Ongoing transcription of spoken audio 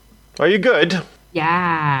Are you good?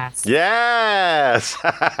 Yes. Yes.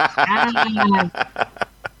 Yes.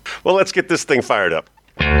 Well, let's get this thing fired up.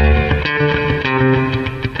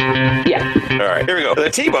 Yeah. All right, here we go. The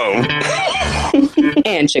T-Bone.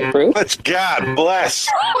 And Chick Brew. Let's, God bless.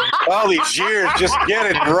 All these years, just get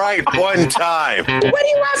it right one time. What do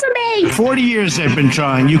you want from me? 40 years they've been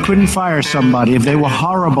trying. You couldn't fire somebody if they were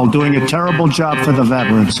horrible, doing a terrible job for the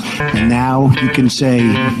veterans. And now you can say,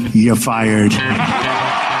 you're fired.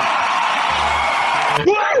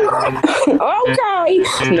 Okay.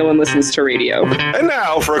 No one listens to radio. And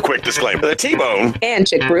now for a quick disclaimer. The T-Bone And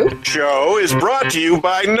Chick Brew. Show is brought to you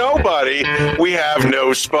by nobody. We have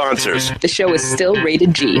no sponsors. The show is still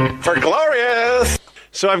rated G. For glorious.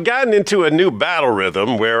 So I've gotten into a new battle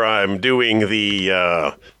rhythm where I'm doing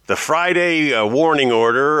the Friday warning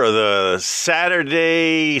order, or the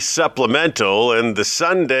Saturday supplemental, and the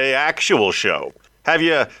Sunday actual show. Have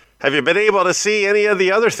you been able to see any of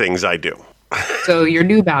the other things I do? So your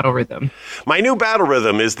new battle rhythm. My new battle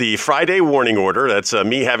rhythm is the Friday warning order. That's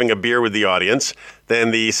me having a beer with the audience.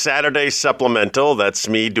 Then the Saturday supplemental. That's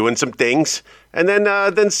me doing some things. And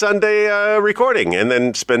then Sunday recording. And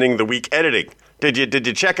then spending the week editing. Did you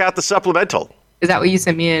check out the supplemental? Is that what you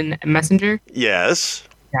sent me in Messenger? Yes.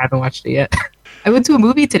 Yeah, I haven't watched it yet. I went to a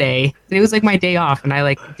movie today. It was like my day off, and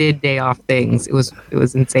I did day off things. It was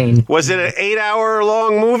insane. Was it an 8-hour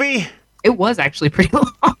long movie? It was actually pretty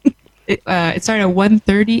long. It started at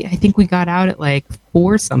 1:30. I think we got out at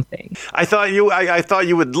 4 something. I thought you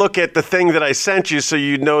would look at the thing that I sent you so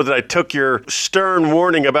you'd know that I took your stern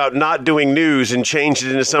warning about not doing news and changed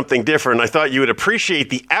it into something different. I thought you would appreciate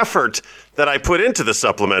the effort that I put into the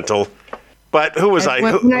supplemental. But who was I?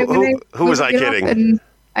 Who was I kidding? And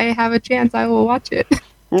I have a chance. I will watch it.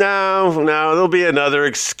 No, there'll be another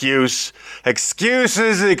excuse.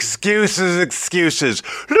 Excuses.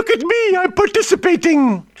 Look at me, I'm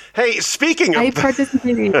participating. Hey, speaking of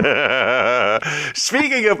participating.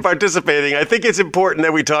 Speaking of participating, I think it's important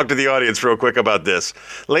that we talk to the audience real quick about this.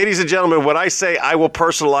 Ladies and gentlemen, when I say I will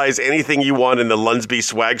personalize anything you want in the Lunsby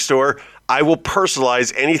Swag Store, I will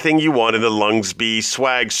personalize anything you want in the Lunsby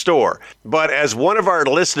Swag Store. But as one of our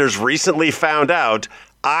listeners recently found out,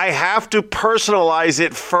 I have to personalize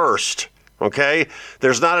it first, okay?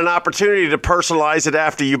 There's not an opportunity to personalize it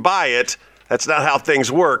after you buy it. That's not how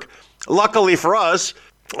things work. Luckily for us,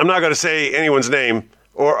 I'm not going to say anyone's name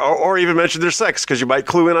or even mention their sex because you might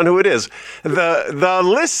clue in on who it is. The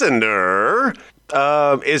listener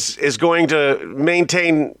is going to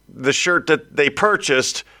maintain the shirt that they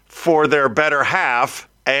purchased for their better half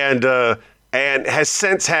and has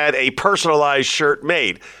since had a personalized shirt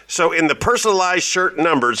made. So in the personalized shirt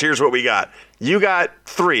numbers, here's what we got. You got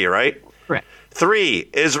 3, right? Correct. 3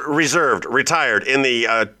 is reserved, retired in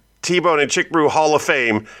the T-Bone and Chick Brew Hall of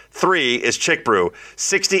Fame. 3 is Chick Brew.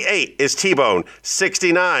 68 is T-Bone.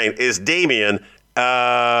 69 is Damien.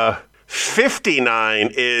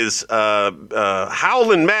 59 is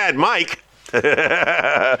Howlin' Mad Mike.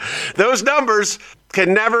 Those numbers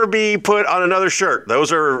can never be put on another shirt.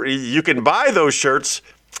 You can buy those shirts,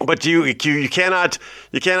 but you cannot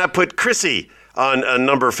put Chrissy on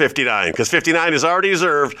number 59, because 59 is already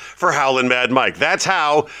reserved for Howlin' Mad Mike. That's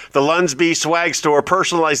how the Lunsby Swag Store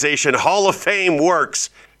Personalization Hall of Fame works.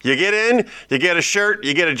 You get in, you get a shirt,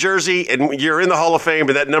 you get a jersey, and you're in the Hall of Fame,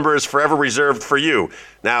 and that number is forever reserved for you.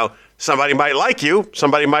 Now, somebody might like you,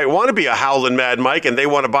 somebody might want to be a Howlin' Mad Mike, and they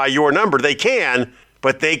want to buy your number. They can,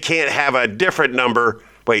 but they can't have a different number.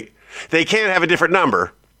 Wait, they can't have a different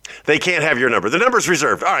number. They can't have your number. The number's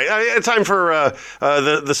reserved. All right, time for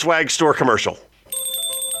the Swag Store commercial.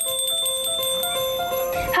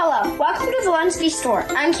 Hello, welcome to the Lunsby store.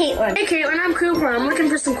 I'm Caitlin. Hey Caitlin, I'm Cooper. I'm looking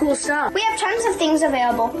for some cool stuff. We have tons of things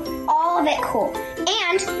available, all of it cool.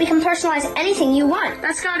 And we can personalize anything you want.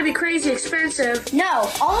 That's gotta be crazy expensive.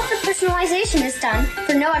 No, all of the personalization is done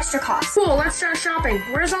for no extra cost. Cool, let's start shopping.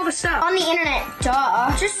 Where's all the stuff? On the internet,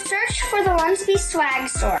 duh. Just search for the Lunsby Swag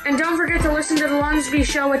Store. And don't forget to listen to the Lunsby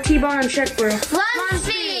Show with T-Bone and Chick Brew.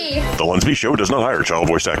 Lunsby! The Lunsby Show does not hire child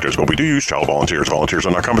voice actors, but we do use child volunteers. Volunteers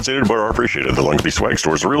are not compensated but are appreciated. The Lunsby Swag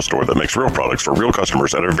Store is a real store that makes real products for real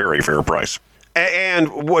customers at a very fair price.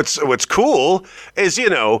 And what's cool is,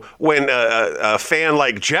 when a fan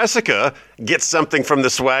like Jessica gets something from the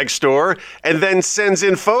swag store and then sends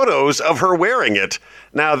in photos of her wearing it.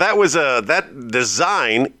 Now, that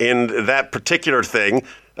design in that particular thing,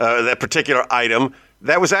 that particular item,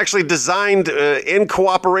 that was actually designed in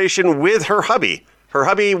cooperation with her hubby. Her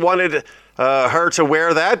hubby wanted her to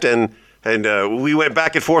wear that, and we went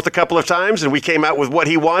back and forth a couple of times, and we came out with what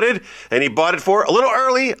he wanted, and he bought it for a little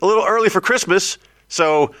early for Christmas.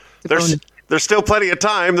 So there's there's still plenty of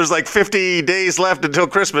time. There's like 50 days left until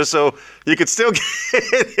Christmas, so you can still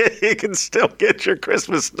get your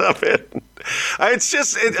Christmas stuff in. It's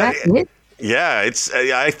just, It? yeah,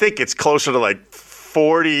 I think it's closer to like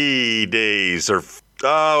 40 days or,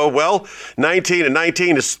 19 and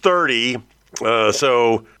 19 is 30,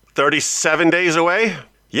 so 37 days away.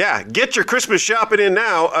 Yeah, get your Christmas shopping in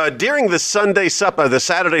now. During the Saturday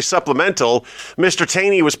supplemental, Mr.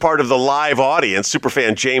 Taney was part of the live audience,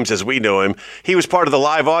 Superfan James as we know him. He was part of the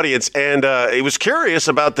live audience, and he was curious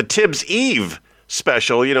about the Tibbs Eve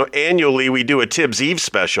special. You know, annually we do a Tibbs Eve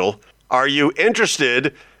special. Are you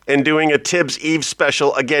interested in doing a Tibbs Eve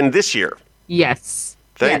special again this year? Yes.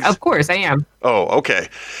 Thanks. Yeah, of course, I am. Oh, okay.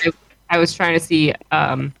 I was trying to see.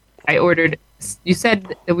 I ordered. You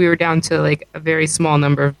said that we were down to like a very small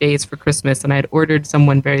number of days for Christmas, and I had ordered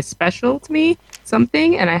someone very special to me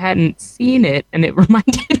something, and I hadn't seen it, and it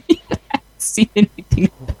reminded me that I hadn't seen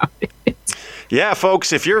anything about it. Yeah,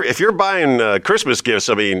 folks, if you're buying Christmas gifts,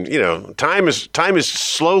 I mean, you know, time is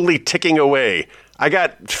slowly ticking away. I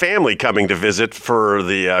got family coming to visit for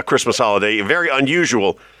the Christmas holiday. Very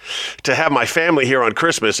unusual to have my family here on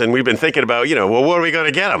Christmas, and we've been thinking about, you know, well, what are we going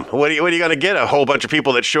to get them? What are you going to get a whole bunch of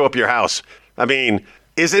people that show up your house? I mean,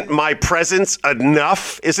 isn't my presence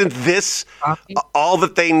enough? Isn't this all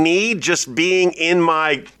that they need, just being in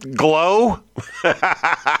my glow?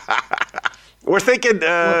 We're thinking,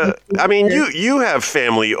 I mean, you have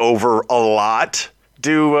family over a lot.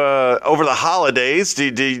 Over the holidays, do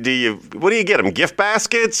you, what do you get them? Gift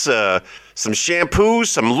baskets, some shampoos,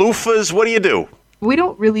 some loofahs? What do you do? We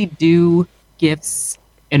don't really do gifts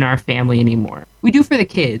in our family anymore. We do for the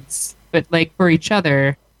kids, but like for each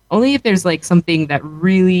other, only if there's like something that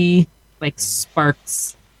really like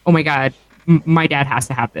sparks, oh my God, my dad has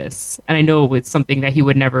to have this. And I know it's something that he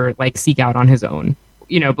would never like seek out on his own,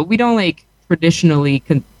 you know, but we don't like traditionally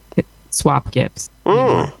swap gifts.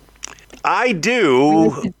 I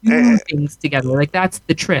do. We do things together. Like that's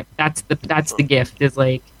the trip. That's the gift is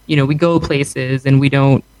like, you know, we go places and we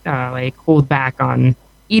don't like hold back on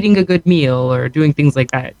eating a good meal or doing things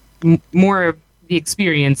like that. More of the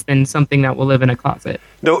experience than something that will live in a closet.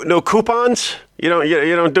 No I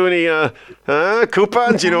don't do any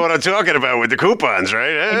coupons. You know what I'm talking about with the coupons,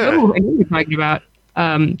 right? I know what you're talking about.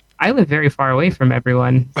 I live very far away from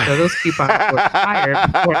everyone, so those coupons will expire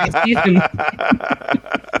before I see them.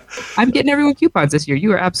 I'm getting everyone coupons this year.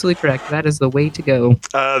 You are absolutely correct. That is the way to go.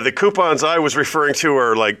 The coupons I was referring to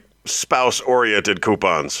are like spouse-oriented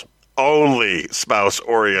coupons. Only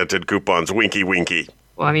spouse-oriented coupons. Winky, winky.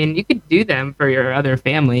 Well, I mean, you could do them for your other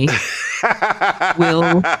family.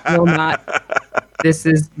 will not. This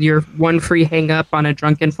is your one free hang-up on a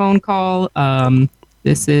drunken phone call.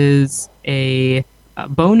 This is a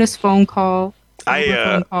bonus phone call.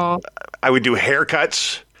 I would do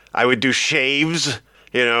haircuts. I would do shaves.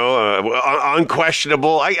 You know,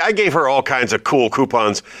 unquestionable. I gave her all kinds of cool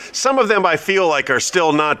coupons. Some of them I feel like are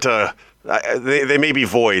still not. They may be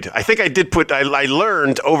void. I think I did put. I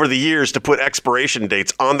learned over the years to put expiration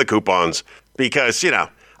dates on the coupons because, you know,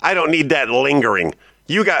 I don't need that lingering.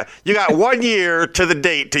 You got 1 year to the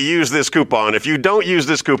date to use this coupon. If you don't use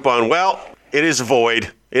this coupon, well, it is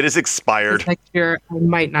void. It is expired. Next year, I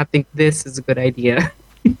might not think this is a good idea.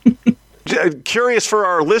 Curious for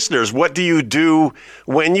our listeners, what do you do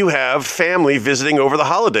when you have family visiting over the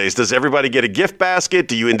holidays? Does everybody get a gift basket?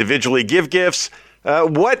 Do you individually give gifts?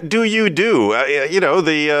 What do you do? You know,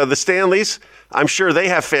 the Stanleys, I'm sure they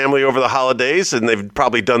have family over the holidays, and they've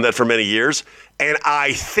probably done that for many years. And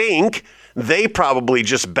I think they probably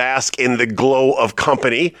just bask in the glow of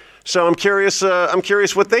company. So I'm curious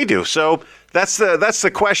what they do. So that's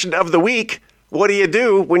the question of the week. What do you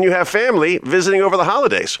do when you have family visiting over the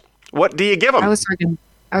holidays? What do you give them? I was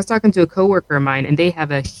talking to a coworker of mine, and they have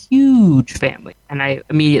a huge family. And I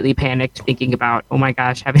immediately panicked, thinking about, oh my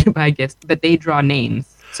gosh, having to buy gifts. But they draw names.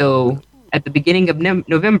 So at the beginning of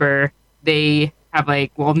November, they have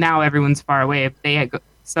like, well, now everyone's far away. They have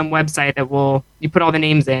some website that you put all the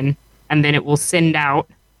names in, and then it will send out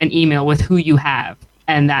an email with who you have.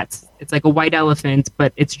 And it's like a white elephant,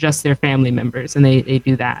 but it's just their family members, and they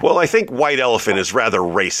do that. Well, I think white elephant is rather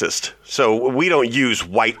racist. So we don't use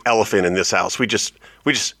white elephant in this house. It's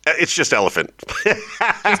just elephant.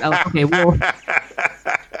 Okay, well.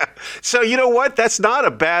 So you know what? That's not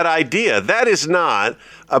a bad idea. That is not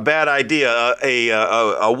a bad idea.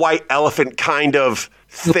 A white elephant kind of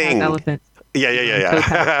thing. Elephant. Yeah.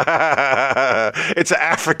 It's an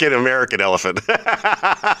African American elephant.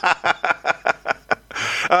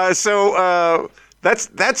 So that's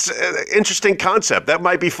an interesting concept. That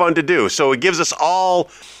might be fun to do. So it gives us all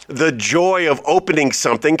the joy of opening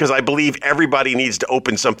something, because I believe everybody needs to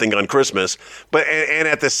open something on Christmas. But and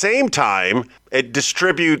at the same time, it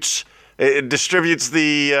distributes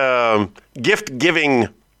the gift giving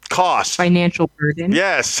cost, financial burden.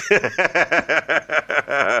 Yes.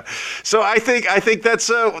 So I think that's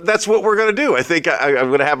what we're going to do. I think I'm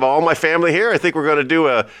going to have all my family here. I think we're going to do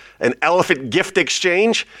an elephant gift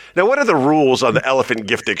exchange. Now, what are the rules on the elephant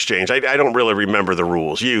gift exchange? I don't really remember the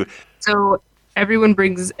rules. So everyone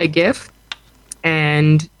brings a gift,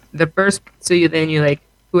 and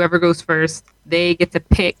whoever goes first, they get to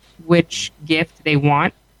pick which gift they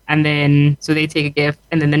want, and then so they take a gift,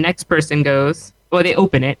 and then the next person goes. Well, they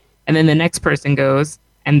open it, and then the next person goes,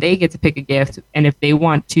 and they get to pick a gift. And if they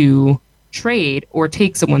want to trade or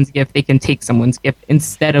take someone's gift, they can take someone's gift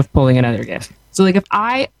instead of pulling another gift. So, like, if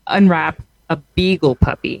I unwrap a beagle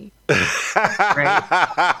puppy, right,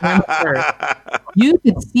 and I'm first, you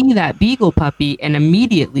could see that beagle puppy and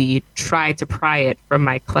immediately try to pry it from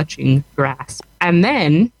my clutching grasp. And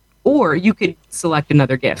then, or you could select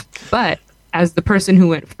another gift. But as the person who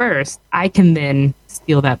went first, I can then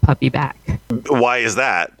steal that puppy back. Why is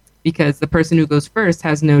that? Because the person who goes first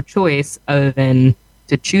has no choice other than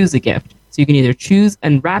to choose a gift. So you can either choose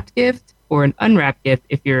an unwrapped gift or an unwrapped gift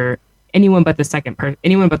if you're anyone but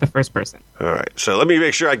the first person. All right. So let me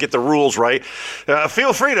make sure I get the rules right.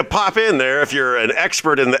 Feel free to pop in there if you're an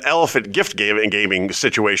expert in the elephant gift gaming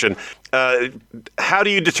situation. How do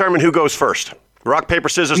you determine who goes first? Rock, paper,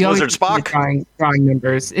 scissors, lizard, Spock? Drawing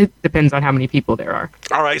numbers. It depends on how many people there are.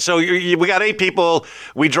 All right, so we got 8 people.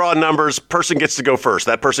 We draw numbers. Person gets to go first.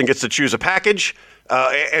 That person gets to choose a package,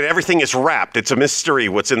 and everything is wrapped. It's a mystery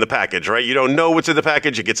what's in the package, right? You don't know what's in the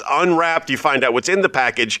package. It gets unwrapped. You find out what's in the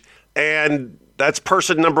package, and that's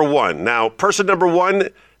person number 1. Now, person number 1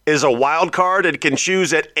 is a wild card and can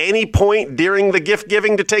choose at any point during the gift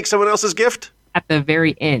giving to take someone else's gift? At the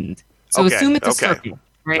very end. So assume it's a circle.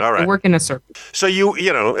 Right. All right. We work in a circle. So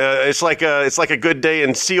it's like a good day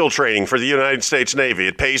in SEAL training for the United States Navy.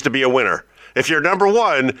 It pays to be a winner. If you're number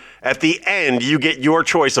 1, at the end you get your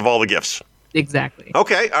choice of all the gifts. Exactly.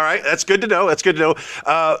 Okay. All right. That's good to know.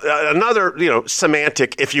 Another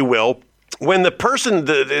semantic, if you will. When the person,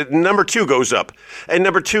 the number 2 goes up, and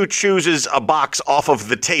number 2 chooses a box off of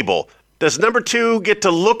the table, does number 2 get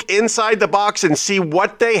to look inside the box and see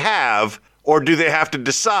what they have? Or do they have to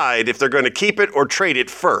decide if they're going to keep it or trade it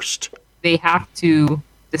first? They have to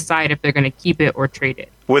decide if they're going to keep it or trade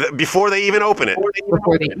it. Before they even open it?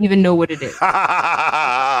 Before they even know what it is.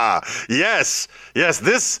 Yes,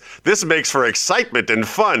 this makes for excitement and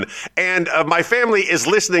fun. And my family is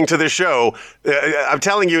listening to the show. I'm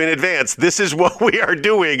telling you in advance, this is what we are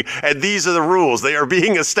doing, and these are the rules. They are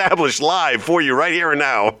being established live for you right here and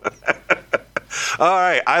now. All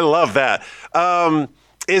right, I love that.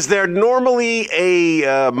 Is there normally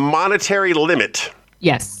a monetary limit?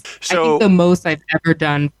 Yes. So, I think the most I've ever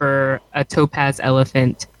done for a topaz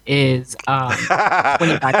elephant is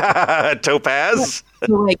 $25. Topaz?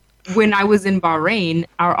 So, like, when I was in Bahrain,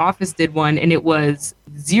 our office did one, and it was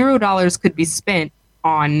 $0 could be spent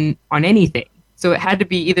on anything. So it had to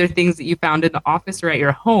be either things that you found in the office or at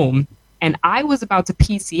your home. And I was about to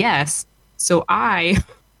PCS, so I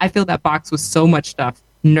filled that box with so much stuff.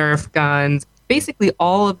 Nerf guns, basically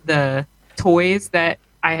all of the toys that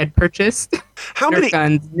I had purchased. Nerf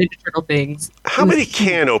guns, Ninja Turtle things. How many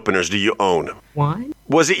can openers do you own? 1.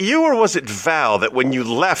 Was it you or was it Val that when you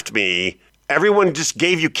left me, everyone just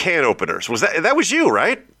gave you can openers? That was you,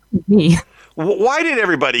 right? Me. Why did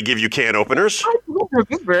everybody give you can openers? I don't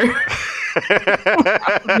remember.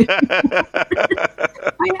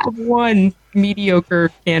 I have one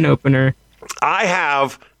mediocre can opener. I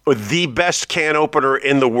have the best can opener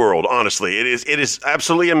in the world, honestly. It is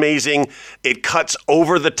absolutely amazing. It cuts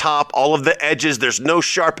over the top, all of the edges. There's no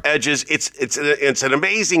sharp edges. It's an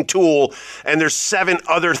amazing tool, and there's 7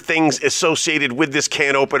 other things associated with this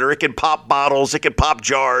can opener. It can pop bottles. It can pop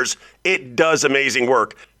jars. It does amazing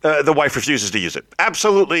work. The wife refuses to use it.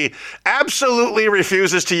 Absolutely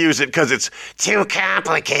refuses to use it because it's too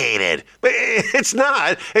complicated. But it's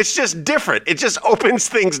not. It's just different. It just opens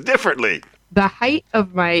things differently. The height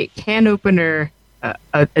of my can opener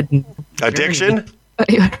addiction?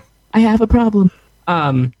 I have a problem.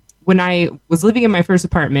 When I was living in my first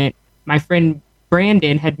apartment, my friend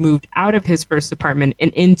Brandon had moved out of his first apartment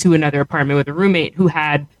and into another apartment with a roommate who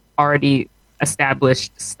had already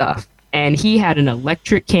established stuff. And he had an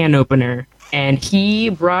electric can opener, and he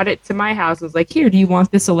brought it to my house. I was like, here, do you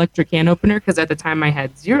want this electric can opener? Because at the time I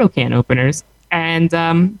had 0 can openers. And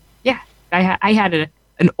I had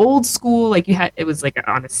an old school, it was like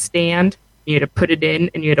on a stand. You had to put it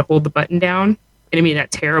in and you had to hold the button down. And I mean,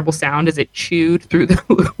 that terrible sound as it chewed through the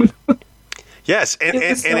aluminum. Yes, and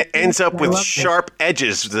it ends up with loved it. sharp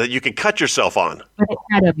edges that you can cut yourself on. But it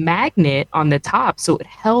had a magnet on the top, so it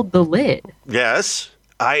held the lid. Yes.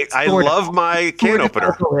 I Sort of. love my can Sort of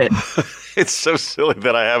opener. held the lid. It's so silly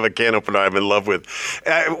that I have a can opener I'm in love with.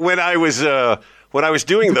 When I was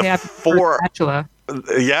doing the Yeah, four, spatula.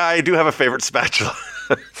 yeah, I do have a favorite spatula.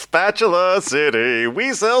 Spatula City,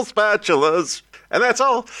 we sell spatulas, and that's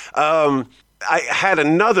all. I had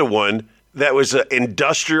another one that was an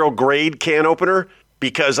industrial grade can opener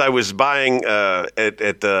because I was buying at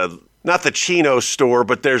the not the Chino store,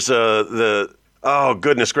 but there's oh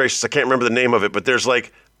goodness gracious, I can't remember the name of it, but there's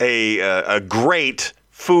like a great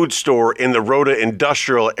food store in the Rhoda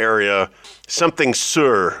industrial area, something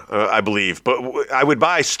Sur, I believe. But I would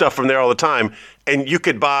buy stuff from there all the time, and you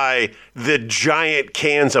could buy the giant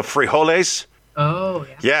cans of frijoles. Oh,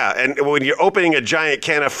 yeah. Yeah, and when you're opening a giant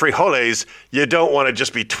can of frijoles, you don't want to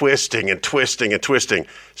just be twisting and twisting and twisting.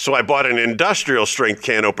 So I bought an industrial strength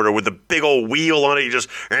can opener with a big old wheel on it. You just,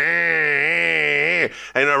 and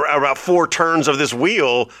about 4 turns of this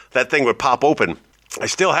wheel, that thing would pop open. I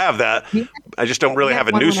still have that. Yeah. I just don't really We have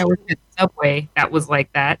had a one noose. when I worked at Subway that was like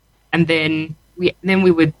that, and then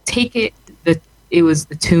we would take it. It was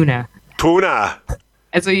the tuna, Tuna.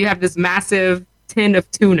 and so you have this massive tin of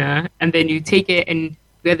tuna, and then you take it, and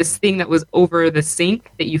we had this thing that was over the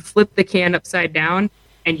sink that you flip the can upside down,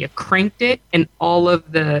 and you cranked it, and all of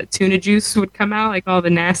the tuna juice would come out, like all the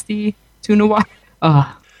nasty tuna water.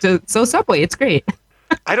 So Subway, it's great.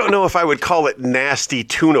 I don't know if I would call it nasty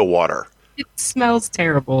tuna water. It smells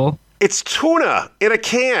terrible. It's tuna in a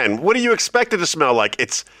can. What do you expect it to smell like?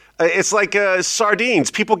 It's like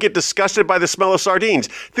sardines. People get disgusted by the smell of sardines.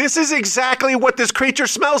 This is exactly what this creature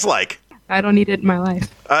smells like. I don't need it in my life.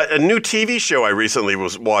 A new TV show I recently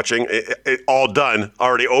was watching, all done,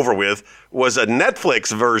 already over with, was a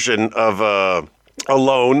Netflix version of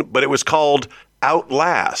Alone, but it was called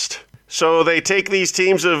Outlast. So they take these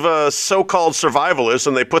teams of so-called survivalists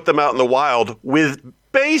and they put them out in the wild with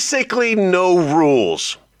basically no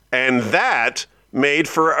rules. And that made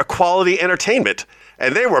for a quality entertainment.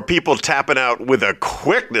 And there were people tapping out with a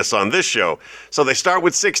quickness on this show. So they start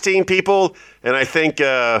with 16 people, and I think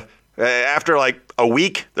after like a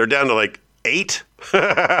week, they're down to like 8. There's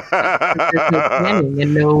no planning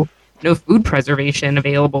and no food preservation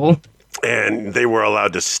available. And they were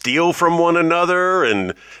allowed to steal from one another.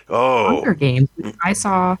 And Hunger Games, which I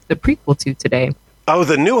saw the prequel to today.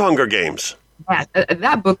 the new Hunger Games.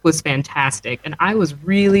 That book was fantastic, and I was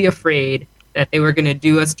really afraid that they were going to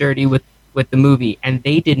do us dirty with the movie, and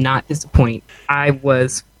they did not disappoint. I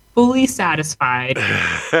was fully satisfied,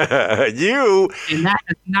 You, and that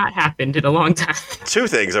has not happened in a long time. 2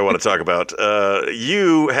 things I want to talk about.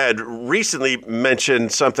 You had recently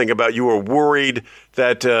mentioned something about you were worried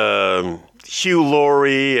that Hugh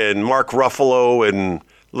Laurie and Mark Ruffalo and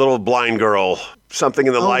Little Blind Girl, something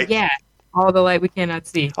in the light. Yeah, all the light we cannot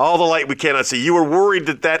see. All the light we cannot see. You were worried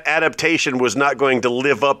that adaptation was not going to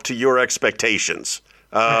live up to your expectations.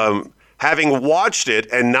 Having watched it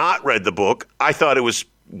and not read the book, I thought it was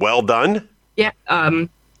well done. Yeah,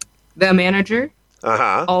 the manager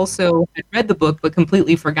also had read the book but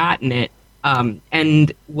completely forgotten it,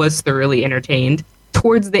 and was thoroughly entertained.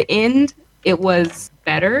 Towards the end, it was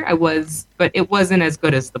better. But it wasn't as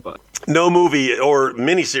good as the book. No movie or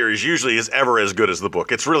miniseries usually is ever as good as the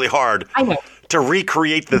book. It's really hard I know. to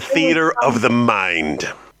recreate the theater of the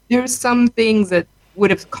mind. There's some things that would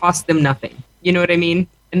have cost them nothing. You know what I mean?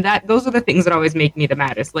 And those are the things that always make me the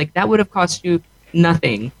maddest. Like, that would have cost you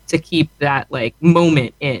nothing to keep that, like,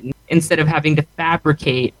 moment in, instead of having to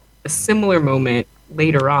fabricate a similar moment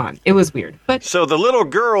later on. It was weird. But So the little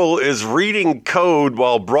girl is reading code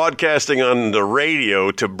while broadcasting on the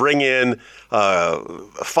radio to bring in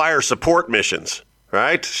fire support missions,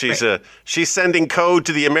 right? She's sending code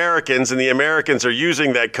to the Americans, and the Americans are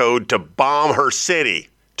using that code to bomb her city,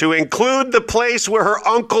 to include the place where her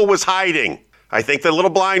uncle was hiding. I think the little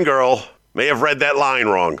blind girl may have read that line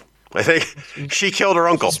wrong. I think she killed her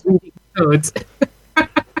uncle. just reading codes. But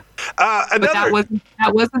Another.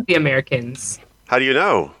 that wasn't the Americans, How do you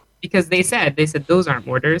know? because they said those aren't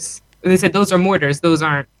mortars. They said those are mortars. Those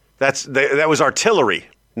aren't. That was artillery,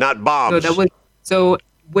 not bombs. So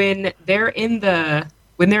when they're in there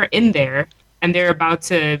and they're about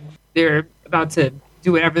to do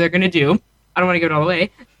whatever they're going to do. I don't want to give it all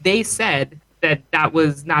away. They said that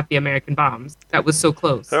was not the American bombs. That was so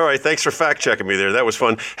close. All right, thanks for fact-checking me there. That was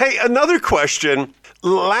fun. Hey, another question.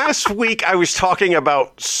 Last week I was talking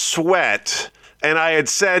about sweat, and I had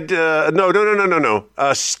said, no,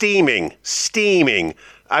 steaming.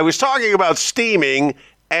 I was talking about steaming,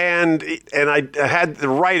 and I had the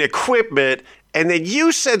right equipment. And then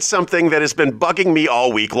you said something that has been bugging me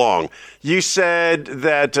all week long. You said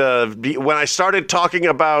that when I started talking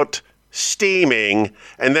about steaming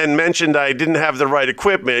and then mentioned I didn't have the right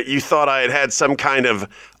equipment, you thought I had some kind of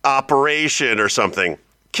operation or something.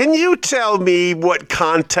 Can you tell me what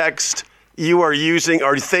context you are using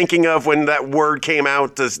or thinking of when that word came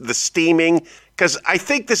out, the steaming? Because I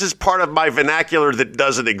think this is part of my vernacular that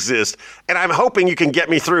doesn't exist. And I'm hoping you can get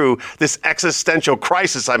me through this existential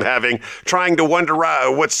crisis I'm having, trying to wonder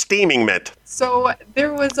what steaming meant. So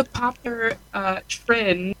there was a popular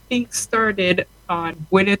trend, I think started on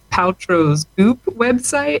Gwyneth Paltrow's Goop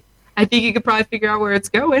website. I think you could probably figure out where it's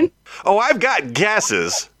going. Oh, I've got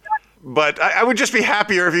guesses, but I would just be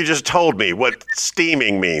happier if you just told me what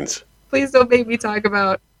steaming means. Please don't make me talk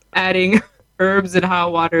about adding herbs and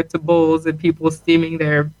hot water to bowls and people steaming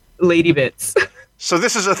their lady bits. So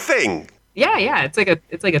this is a thing. Yeah, it's like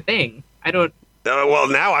a thing. I don't. Well,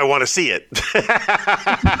 now I want to see it.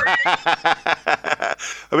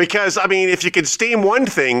 Because I mean, if you could steam one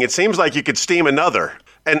thing, it seems like you could steam another.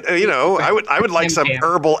 And I would like some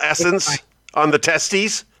herbal essence on the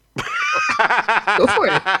testes. Go for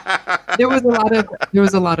it. There was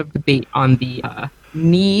a lot of debate on the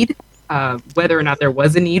need, whether or not there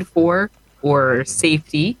was a need for or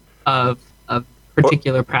safety of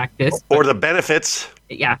particular practice, or the benefits.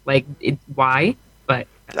 Yeah, why? But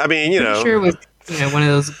I mean, I'm sure it was one of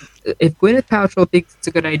those. If Gwyneth Paltrow thinks it's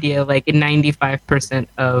a good idea, 95%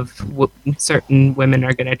 of certain women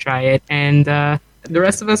are going to try it, and the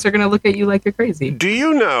rest of us are going to look at you like you're crazy. Do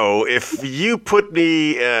you know if you put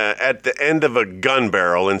me at the end of a gun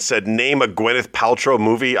barrel and said name a Gwyneth Paltrow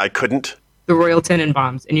movie, I couldn't? The Royal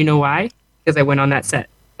Tenenbaums, and you know why? Because I went on that set.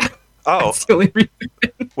 Oh, that's the only reason.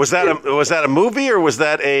 Was that a movie or was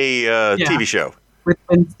that a TV show? With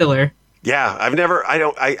Ben Stiller. Yeah,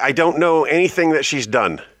 I don't know anything that she's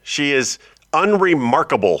done. She is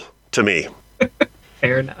unremarkable to me.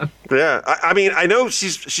 Fair enough. Yeah, I mean, I know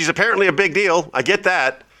she's apparently a big deal. I get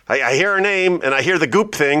that. I hear her name and I hear the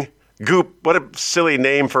Goop thing. Goop, what a silly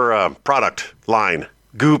name for a product line.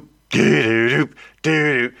 Goop,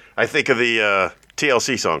 doo-doo-doo-doo-doo. I think of the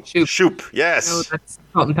TLC song. Shoop, yes. No, that's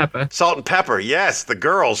Salt and Pepper. Salt and Pepper, yes, the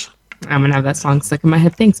girls. I'm gonna have that song stuck in my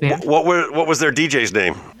head. Thanks, man. What was their DJ's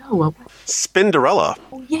name? No, what? Spinderella.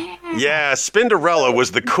 Oh, yeah. Yeah, Spinderella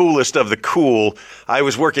was the coolest of the cool. I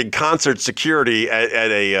was working concert security at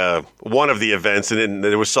a one of the events, and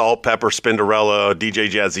there was Salt, Pepper, Spinderella, DJ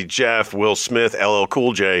Jazzy Jeff, Will Smith, LL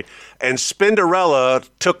Cool J. And Spinderella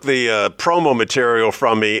took the promo material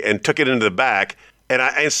from me and took it into the back.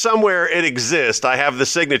 And somewhere it exists. I have the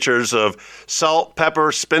signatures of Salt,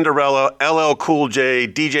 Pepper, Spinderella, LL Cool J,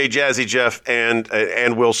 DJ Jazzy Jeff,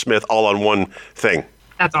 and Will Smith all on one thing.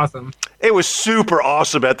 That's awesome. It was super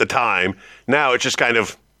awesome at the time. Now it's just kind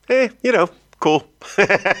of, cool.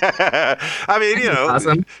 I mean,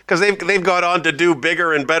 awesome. Because they've gone on to do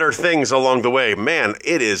bigger and better things along the way. Man,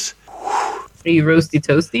 it is. Are you roasty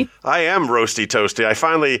toasty? I am roasty toasty. I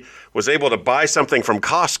finally was able to buy something from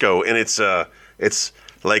Costco, and it's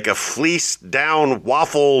like a fleece down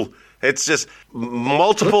waffle. It's just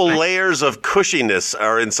multiple layers of cushiness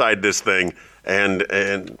are inside this thing. And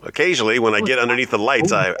occasionally when I get underneath the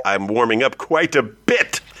lights, I'm warming up quite a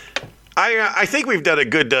bit. I think we've done a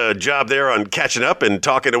good job there on catching up and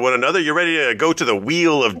talking to one another. You ready to go to the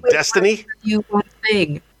Wheel of Destiny? You one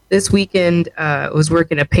thing. This weekend, I was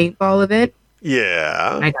working a paintball event.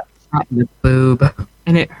 Yeah. And I got shot in the boob,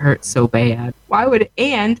 and it hurt so bad. Why would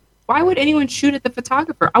anyone shoot at the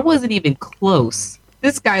photographer? I wasn't even close.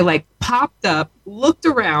 This guy popped up, looked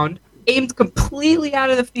around, aimed completely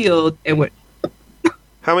out of the field, and went.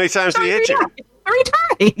 How many times did he hit you? 3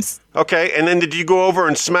 times. Okay, and then did you go over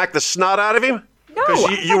and smack the snot out of him? No.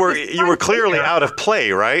 Because you were clearly out of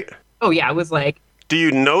play, right? Oh yeah, I was like. Do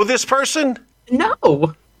you know this person?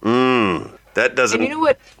 No. That doesn't. And you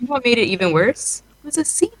know what made it even worse? It was a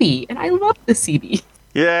CB, and I love the CB.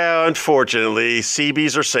 Yeah, unfortunately,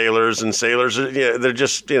 Seabees are sailors, and sailors are, they're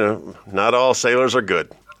just, not all sailors are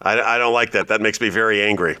good. I don't like that. That makes me very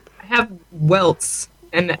angry. I have welts,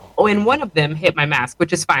 and one of them hit my mask,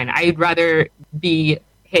 which is fine. I'd rather be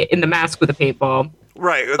hit in the mask with a paintball.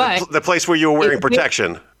 Right, but the place where you were wearing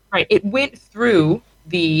protection. Right, it went through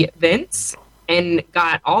the vents and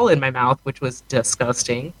got all in my mouth, which was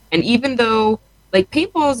disgusting. And even though,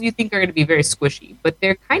 paintballs you think are going to be very squishy, but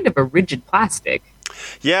they're kind of a rigid plastic.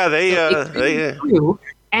 Yeah, they through,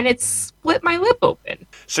 and it split my lip open.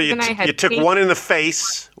 So you took one in the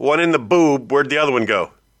face, one in the boob. Where'd the other one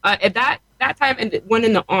go? At that time, and one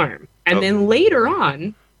in the arm. And then later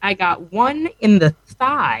on, I got one in the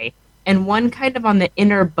thigh and one kind of on the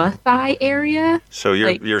inner butt thigh area. So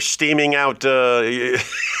you're steaming out. Yeah,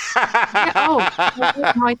 no,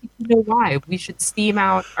 I think you know why. We should steam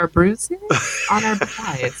out our bruises on our butt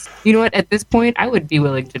thighs. You know what? At this point, I would be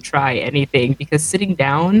willing to try anything because sitting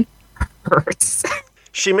down hurts.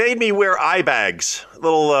 She made me wear eye bags,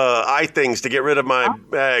 little eye things to get rid of my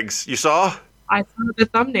bags. You saw? I saw the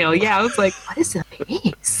thumbnail. Yeah, I was like, what is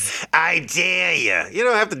this? I dare you. You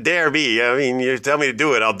don't have to dare me. I mean, you tell me to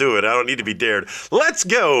do it, I'll do it. I don't need to be dared. Let's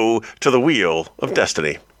go to the Wheel of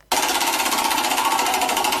Destiny.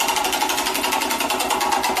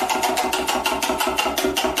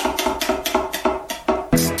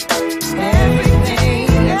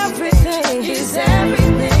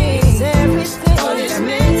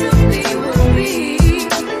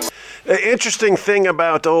 Interesting thing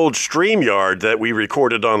about old StreamYard that we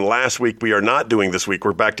recorded on last week, we are not doing this week.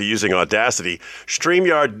 We're back to using Audacity.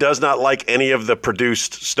 StreamYard does not like any of the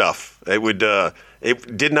produced stuff.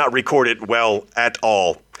 It did not record it well at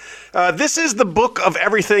all. This is the Book of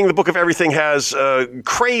Everything. The Book of Everything has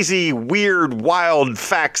crazy, weird, wild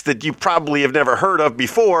facts that you probably have never heard of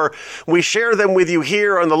before. We share them with you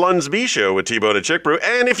here on the Lunsby Show with T-Bone and Chick Brew.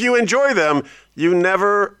 And if you enjoy them, you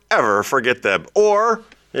never, ever forget them. Or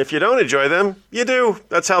if you don't enjoy them, you do.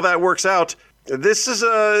 That's how that works out. This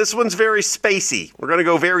one's very spacey. We're going to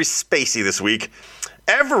go very spacey this week.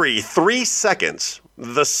 Every 3 seconds,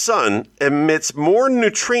 the sun emits more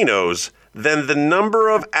neutrinos than the number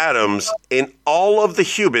of atoms in all of the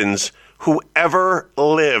humans who ever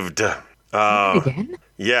lived. Again?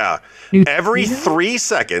 Yeah. Neutrinos? Every 3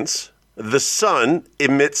 seconds, the sun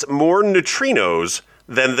emits more neutrinos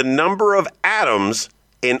than the number of atoms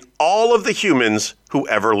in all of the humans who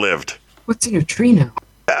ever lived. What's a neutrino?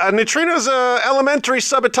 A neutrino is an elementary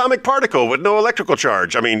subatomic particle with no electrical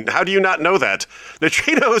charge. I mean, how do you not know that?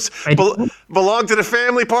 Neutrinos belong to the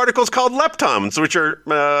family particles called leptons, which are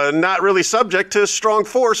not really subject to strong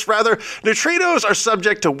force. Rather, neutrinos are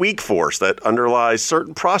subject to weak force that underlies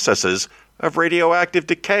certain processes of radioactive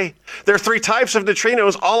decay. There are 3 types of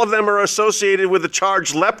neutrinos. All of them are associated with the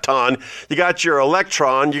charged lepton. You got your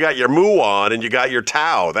electron, you got your muon, and you got your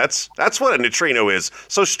tau. That's what a neutrino is.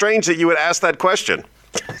 So strange that you would ask that question.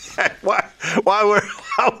 While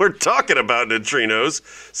we're talking about neutrinos.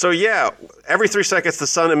 So yeah, every 3 seconds the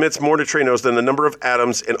sun emits more neutrinos than the number of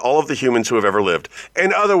atoms in all of the humans who have ever lived.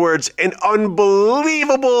 In other words, an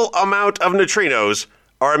unbelievable amount of neutrinos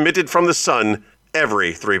are emitted from the sun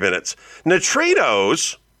every 3 minutes.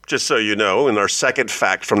 Neutrinos, just so you know, in our second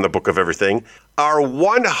fact from the Book of Everything, are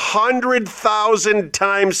 100,000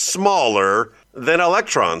 times smaller than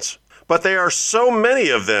electrons. But there are so many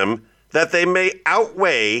of them that they may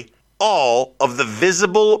outweigh all of the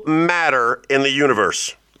visible matter in the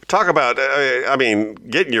universe. Talk about,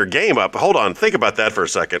 getting your game up. Hold on, think about that for a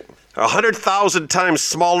second. 100,000 times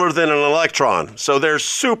smaller than an electron. So they're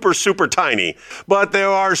super, super tiny. But there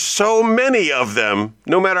are so many of them,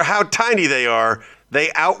 no matter how tiny they are,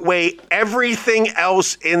 they outweigh everything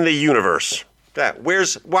else in the universe.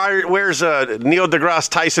 Where's Neil deGrasse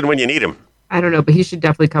Tyson when you need him? I don't know, but he should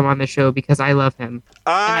definitely come on the show because I love him.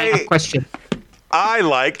 I have a question. I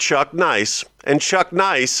like Chuck Nice, and Chuck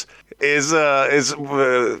Nice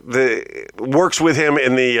works with him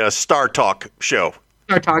in the Star Talk show.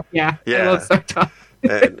 Star Talk, yeah. I love Star Talk.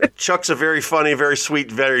 And Chuck's a very funny, very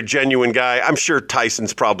sweet, very genuine guy. I'm sure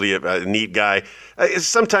Tyson's probably a neat guy.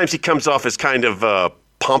 Sometimes he comes off as kind of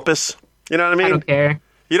pompous. You know what I mean? I don't care.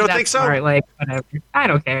 You don't think so? Smart, like, whatever. I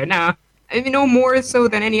don't care. No. I mean, no more so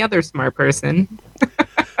than any other smart person.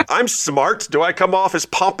 I'm smart. Do I come off as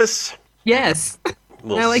pompous? Yes.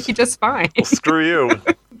 Well, I like you just fine. Well, screw you.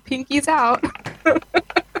 Pinky's out.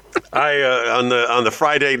 On the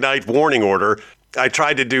Friday night warning order, I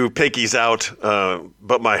tried to do Pinky's out,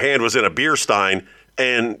 but my hand was in a beer stein,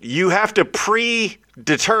 and you have to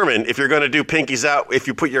predetermine if you're going to do Pinky's out if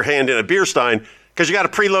you put your hand in a beer stein, because you got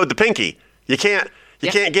to preload the pinky. You can't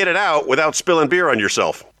get it out without spilling beer on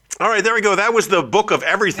yourself. All right, there we go. That was the Book of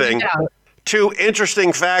Everything. 2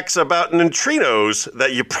 interesting facts about neutrinos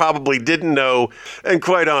that you probably didn't know, and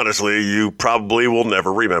quite honestly, you probably will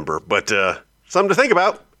never remember. But something to think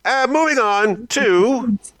about. Moving on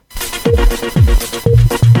to...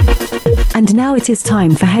 And now it is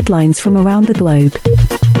time for headlines from around the globe.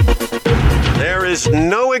 There is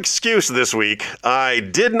no excuse this week. I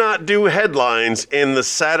did not do headlines in the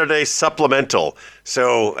Saturday supplemental.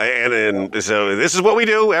 So this is what we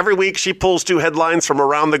do. Every week she pulls 2 headlines from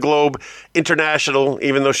around the globe, international,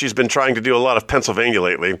 even though she's been trying to do a lot of Pennsylvania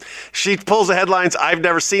lately. She pulls the headlines. I've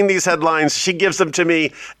never seen these headlines. She gives them to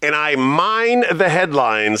me, and I mine the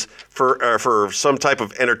headlines for some type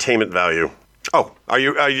of entertainment value. Oh,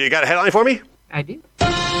 you got a headline for me? I do.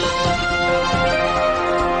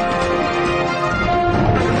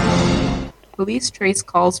 Police trace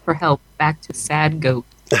calls for help back to sad goat.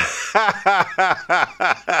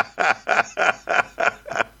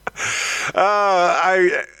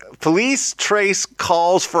 Police trace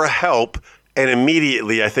calls for help, and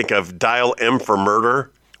immediately I think of Dial M for Murder,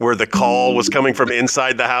 where the call was coming from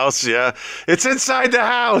inside the house. Yeah, it's inside the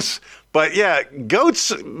house. But yeah,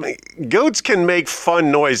 goats can make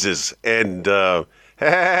fun noises, and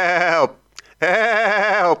help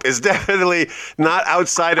is definitely not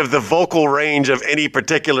outside of the vocal range of any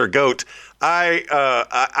particular goat.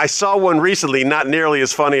 I saw one recently, not nearly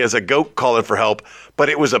as funny as a goat calling for help, but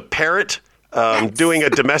it was a parrot doing a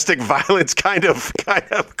domestic violence kind of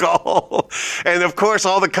call. And of course,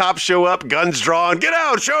 all the cops show up, guns drawn. Get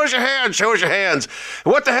out! Show us your hands! Show us your hands!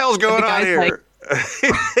 What the hell's going on here? Like,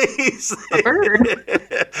 a bird.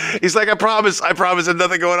 He's like, I promise there's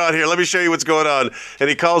nothing going on here. Let me show you what's going on. And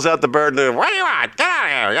he calls out the bird, and what do you want? Get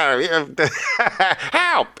out of here.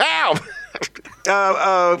 Help!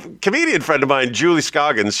 Comedian friend of mine, Julie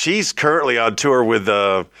Scoggins, she's currently on tour with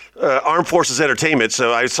Armed Forces Entertainment.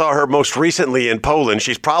 So I saw her most recently in Poland.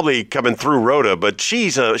 She's probably coming through Rhoda, but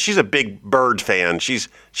she's a big bird fan. She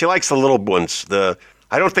likes the little ones. I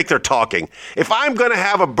don't think they're talking. If I'm going to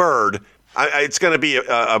have a bird, it's going to be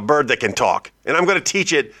a bird that can talk, and I'm going to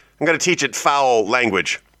teach it foul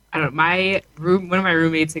language. I don't know. One of my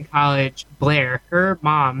roommates in college, Blair, her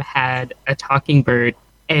mom had a talking bird,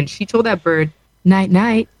 and she told that bird, night,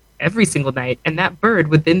 night, every single night. And that bird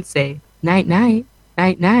would then say, night, night,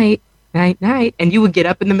 night, night, night, night. And you would get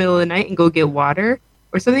up in the middle of the night and go get water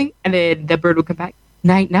or something. And then that bird would come back,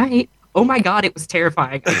 night, night. Oh my God, it was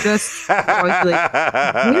terrifying. I was like,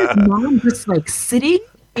 where's mom just like sitting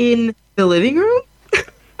in the living room?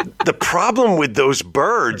 The problem with those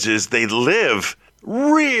birds is they live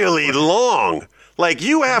really long. Like,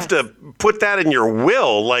 you have to put that in your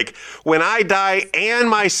will. Like, when I die and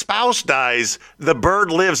my spouse dies, the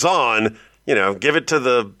bird lives on. Give it to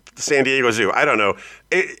the San Diego Zoo. I don't know.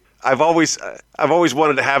 I've always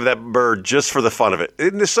wanted to have that bird just for the fun of it.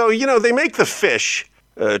 And so, they make the fish.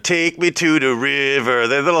 Take me to the river.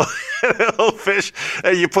 The little fish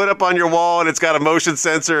that you put up on your wall, and it's got a motion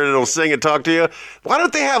sensor, and it'll sing and talk to you. Why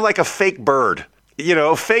don't they have like a fake bird?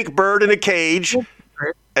 Fake bird in a cage.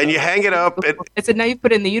 And you hang it up. I said, now you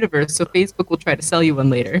put it in the universe, so Facebook will try to sell you one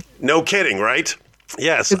later. No kidding, right?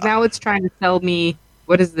 Yes. Because now it's trying to sell me,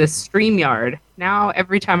 what is this, StreamYard. Now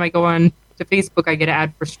every time I go on to Facebook, I get an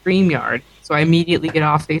ad for StreamYard. So I immediately get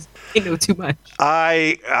off Facebook. I know too much.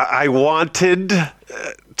 I wanted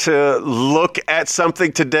to look at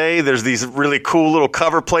something today. There's these really cool little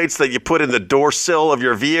cover plates that you put in the door sill of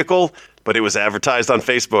your vehicle, but it was advertised on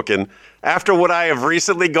Facebook. And after what I have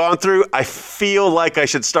recently gone through, I feel like I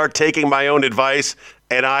should start taking my own advice,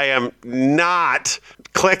 and I am not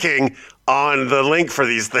clicking on the link for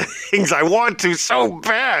these things. I want to so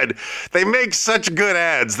bad. They make such good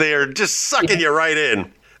ads. They are just sucking you right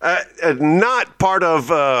in. Not part of...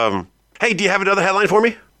 Hey, do you have another headline for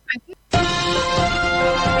me?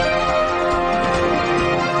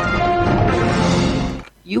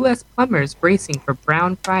 U.S. plumbers bracing for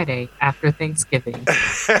Brown Friday after Thanksgiving.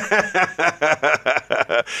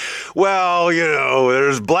 Well,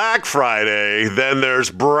 there's Black Friday, then there's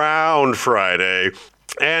Brown Friday.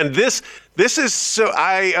 And this is so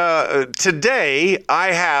today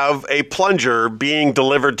I have a plunger being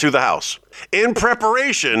delivered to the house in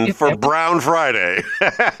preparation for Brown Friday.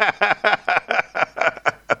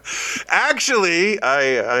 Actually, I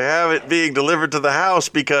have it being delivered to the house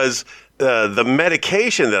because the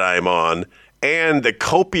medication that I'm on and the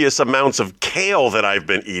copious amounts of kale that I've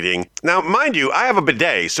been eating. Now, mind you, I have a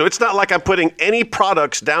bidet, so it's not like I'm putting any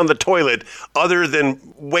products down the toilet other than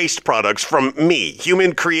waste products from me,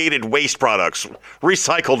 human-created waste products,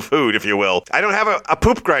 recycled food, if you will. I don't have a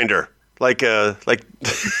poop grinder, like. The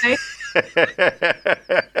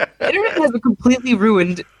internet has completely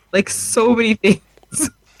ruined, so many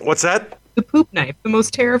things. What's that? The poop knife, the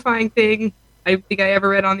most terrifying thing I think I ever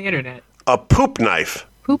read on the internet. A poop knife?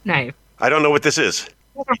 Poop knife. I don't know what this is.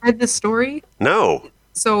 You ever read this story? No.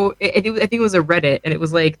 So I think it was a Reddit, and it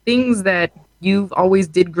was like things that you always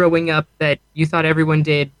did growing up that you thought everyone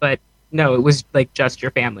did, but no, it was like just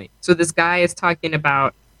your family. So this guy is talking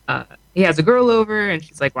about, he has a girl over, and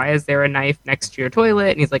she's like, why is there a knife next to your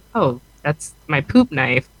toilet? And he's like, oh, that's my poop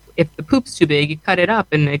knife. If the poop's too big, you cut it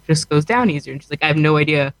up, and it just goes down easier. And she's like, I have no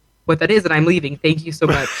idea what that is, and I'm leaving. Thank you so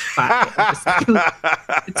much. Bye.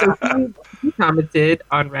 And so he commented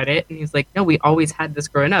on Reddit, and he's like, no, we always had this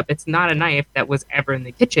growing up. It's not a knife that was ever in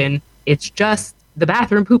the kitchen. It's just the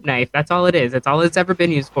bathroom poop knife. That's all it is. That's all it's ever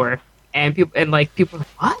been used for. And people are like,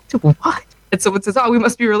 what? And someone says, oh, we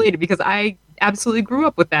must be related because I absolutely grew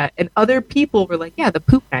up with that. And other people were like, yeah, the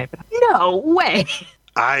poop knife. And no way.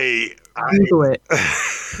 I Google it.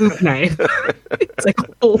 Poop knife. It's like a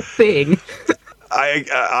whole thing.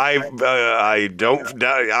 I don't.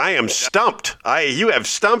 I am stumped. You have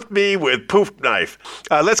stumped me with poop knife.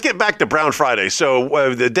 Let's get back to Brown Friday. So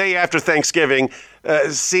the day after Thanksgiving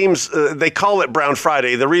seems they call it Brown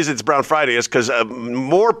Friday. The reason it's Brown Friday is because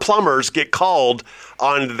more plumbers get called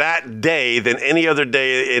on that day than any other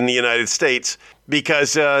day in the United States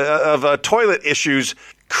because of toilet issues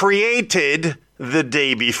created the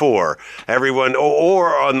day before. Everyone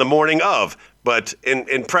or on the morning of. But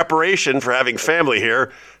in preparation for having family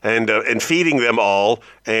here and feeding them all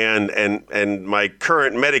and my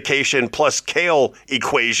current medication plus kale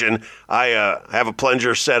equation, I have a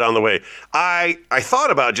plunger set on the way. I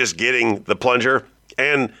thought about just getting the plunger,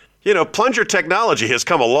 and plunger technology has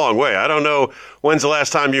come a long way. I don't know when's the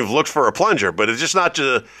last time you've looked for a plunger, but it's just not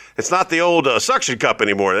it's not the old suction cup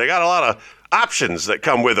anymore. They got a lot of options that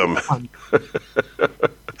come with them.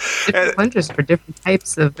 Different plungers for different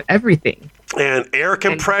types of everything. And air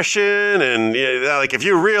compression, and like if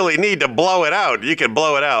you really need to blow it out, you can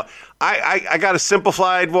blow it out. I got a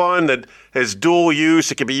simplified one that has dual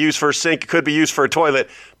use. It can be used for a sink. It could be used for a toilet.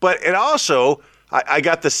 But it also, I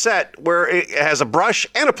got the set where it has a brush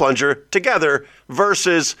and a plunger together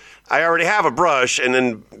versus I already have a brush and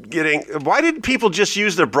then why didn't people just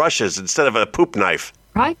use their brushes instead of a poop knife?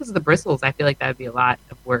 Probably because of the bristles. I feel like that would be a lot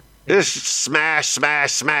of work. Just smash,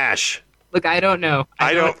 smash, smash. Look, I don't know.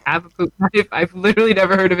 I don't have a poop knife. I've literally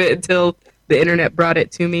never heard of it until the internet brought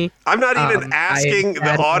it to me. I'm not even asking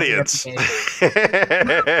the audience.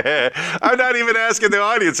 I'm not even asking the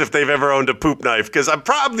audience if they've ever owned a poop knife because I'm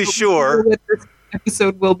probably sure. What this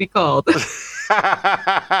episode will be called.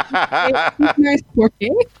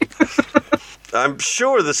 I'm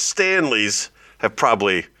sure the Stanleys have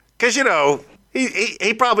probably, because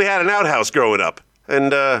he probably had an outhouse growing up,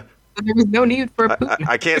 and there was no need for a poop knife.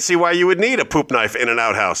 I can't see why you would need a poop knife in an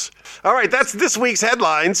outhouse. All right, that's this week's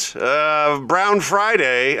headlines. Brown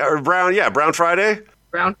Friday, Brown Friday.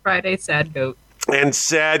 Brown Friday, sad goat. And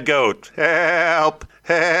sad goat. Help,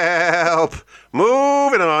 help.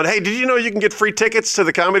 Moving on. Hey, did you know you can get free tickets to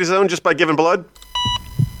the Comedy Zone just by giving blood?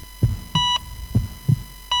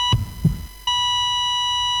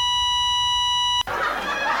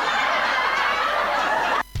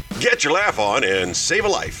 Get your laugh on and save a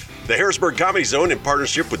life. The Harrisburg Comedy Zone, in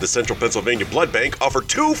partnership with the Central Pennsylvania Blood Bank, offer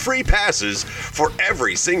 2 free passes for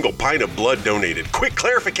every single pint of blood donated. Quick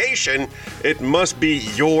clarification, it must be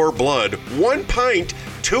your blood. 1 pint,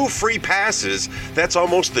 2 free passes. That's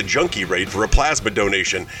almost the junkie rate for a plasma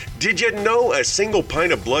donation. Did you know a single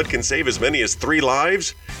pint of blood can save as many as 3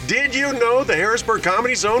 lives? Did you know the Harrisburg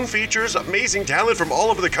Comedy Zone features amazing talent from all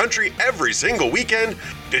over the country every single weekend?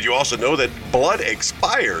 Did you also know that blood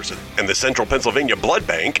expires and the Central Pennsylvania Blood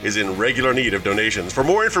Bank is in regular need of donations? For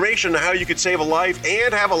more information on how you could save a life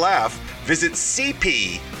and have a laugh, visit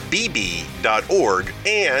cpbb.org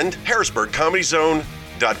and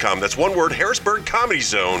harrisburgcomedyzone.com. That's one word,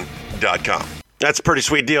 harrisburgcomedyzone.com. That's a pretty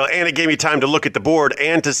sweet deal, and it gave me time to look at the board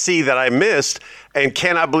and to see that I missed and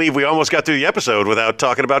cannot believe we almost got through the episode without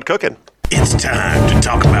talking about cooking. It's time to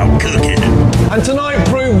talk about cooking. And tonight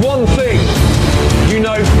proved one thing. You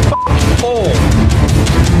know, all.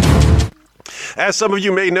 As some of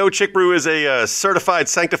you may know, Chick Brew is a certified,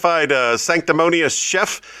 sanctified, sanctimonious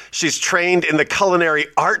chef. She's trained in the culinary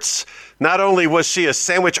arts. Not only was she a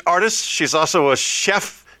sandwich artist, she's also a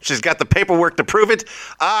chef. She's got the paperwork to prove it.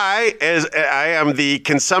 I am the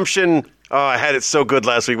consumption. Oh, I had it so good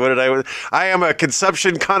last week. I am a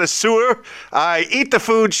consumption connoisseur. I eat the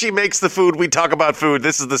food. She makes the food. We talk about food.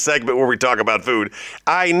 This is the segment where we talk about food.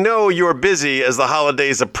 I know you're busy as the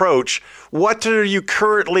holidays approach. What are you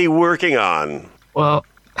currently working on? Well,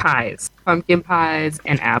 pies, pumpkin pies,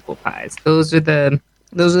 and apple pies. Those are the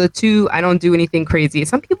 2. I don't do anything crazy.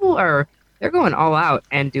 Some people they're going all out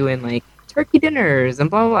and doing like turkey dinners and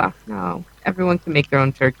blah, blah, blah. No, everyone can make their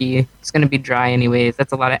own turkey. It's going to be dry anyways.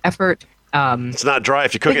 That's a lot of effort. It's not dry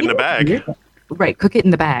if you cook it in the bag. Right, cook it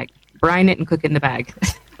in the bag. Brine it and cook it in the bag.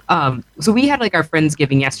 So we had like our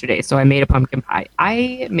Friendsgiving yesterday, so I made a pumpkin pie.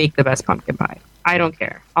 I make the best pumpkin pie. I don't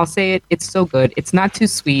care. I'll say it. It's so good. It's not too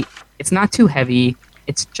sweet. It's not too heavy.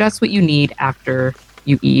 It's just what you need after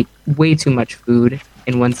you eat way too much food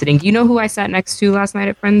in one sitting. Do you know who I sat next to last night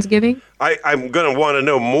at Friendsgiving? I'm going to want to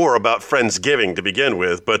know more about Friendsgiving to begin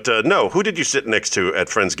with, but no, who did you sit next to at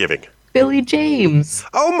Friendsgiving? Billy James.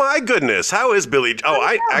 Oh my goodness! How is Billy? Oh,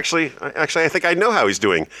 I think I know how he's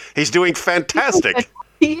doing. He's doing fantastic.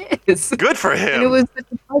 He is. Good for And it him. was such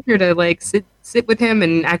a pleasure to like sit with him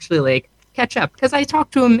and actually like catch up because I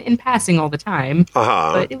talk to him in passing all the time.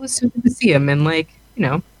 But it was so good to see him and like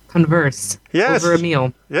converse over a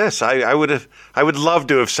meal. Yes, I would love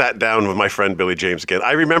to have sat down with my friend Billy James again.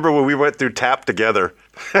 I remember when we went through TAP together.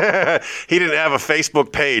 He didn't have a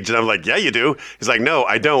Facebook page, and I'm like, yeah, you do. He's like, no,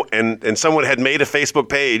 I don't. And someone had made a Facebook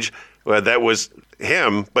page that was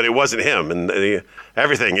him, but it wasn't him. And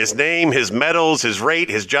everything, his name, his medals, his rate,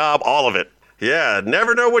 his job, all of it. Yeah,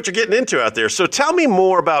 never know what you're getting into out there. So tell me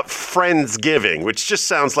more about Friendsgiving, which just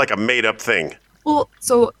sounds like a made-up thing. Well,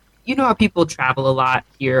 so you know how people travel a lot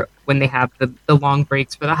here when they have the long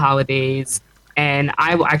breaks for the holidays, and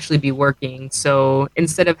I will actually be working. So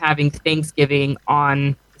instead of having Thanksgiving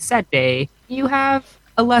on set day, you have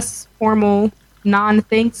a less formal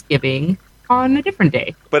non-Thanksgiving on a different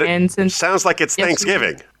day. But it sounds like it's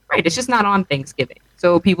Thanksgiving. Right, it's just not on Thanksgiving.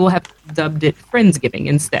 So people have dubbed it Friendsgiving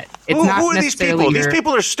instead. It's Who not are these necessarily people? These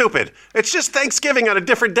people are stupid. It's just Thanksgiving on a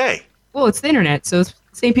different day. Well, it's the internet, so it's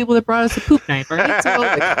the same people that brought us the poop knife, right? So,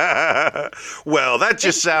 well, that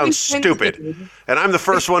just sounds stupid. And I'm the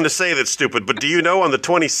first one to say that's stupid. But do you know on the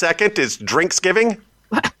 22nd is Drinksgiving?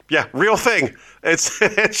 Yeah, real thing. It's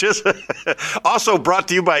just also brought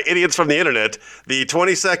to you by idiots from the internet. The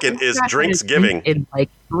 22nd is Drinksgiving. In like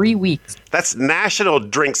 3 weeks. That's National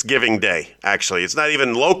Drinksgiving Day, actually. It's not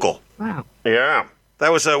even local. Wow. Yeah.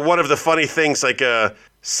 That was one of the funny things. Like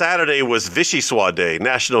Saturday was Vichyssoise Day,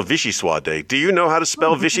 National Vichyssoise Day. Do you know how to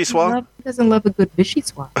spell Vichyssoise? Who doesn't love a good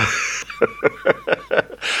Vichyssoise?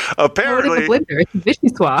 Apparently, it's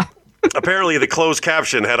Vichyssoise. Apparently, the closed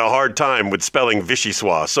caption had a hard time with spelling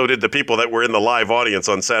Vichyssoise. So did the people that were in the live audience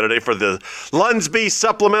on Saturday for the Lunsby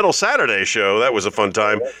Supplemental Saturday show. That was a fun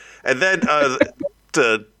time. And then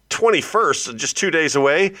the 21st, just 2 days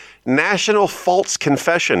away, National False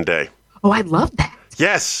Confession Day. Oh, I love that.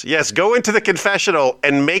 Yes. Go into the confessional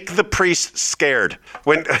and make the priest scared.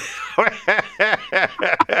 When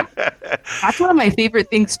That's one of my favorite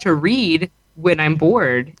things to read when I'm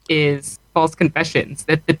bored is false confessions.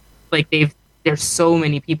 There's so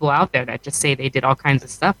many people out there that just say they did all kinds of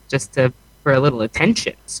stuff just for a little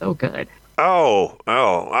attention. So good. I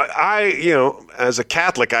as a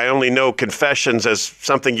Catholic, I only know confessions as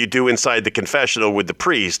something you do inside the confessional with the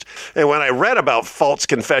priest. And when I read about False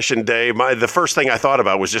Confession Day, the first thing I thought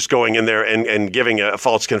about was just going in there and giving a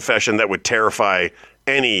false confession that would terrify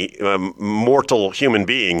any mortal human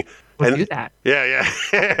being. We'll do that. Yeah.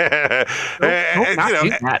 Don't do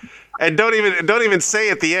that. And don't even say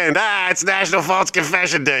at the end, it's National False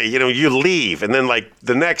Confession Day. You leave. And then like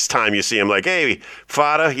the next time you see him, like, hey,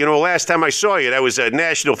 Father, last time I saw you, that was a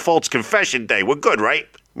National False Confession Day. We're good, right?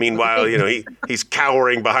 Meanwhile, he's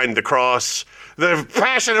cowering behind the cross. The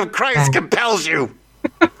passion of Christ compels you.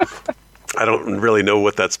 I don't really know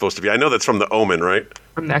what that's supposed to be. I know that's from The Omen, right?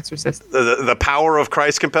 From The Exorcist. The power of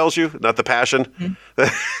Christ compels you, not the passion. Mm-hmm.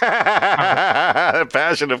 The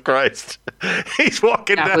passion of Christ. He's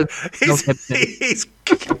walking down. He's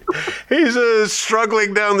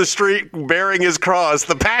struggling down the street bearing his cross.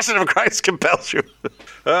 The passion of Christ compels you.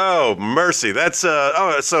 Oh, mercy. That's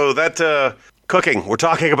cooking. We're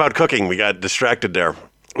talking about cooking. We got distracted there,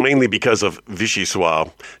 mainly because of Vichyssoise.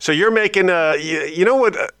 So you're making you know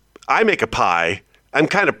what? I make a pie. I'm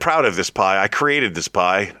kind of proud of this pie. I created this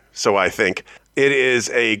pie, so I think. It is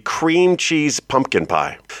a cream cheese pumpkin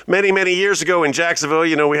pie. Many, many years ago in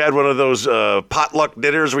Jacksonville, we had one of those potluck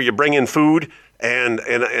dinners where you bring in food, and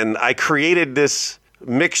I created this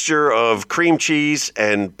mixture of cream cheese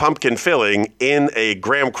and pumpkin filling in a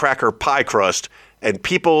graham cracker pie crust, and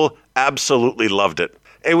people absolutely loved it.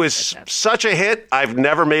 It was such a hit, I've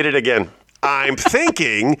never made it again. I'm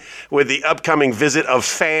thinking with the upcoming visit of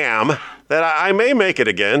fam that I may make it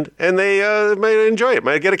again, and they may enjoy it,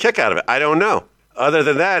 might get a kick out of it. I don't know. Other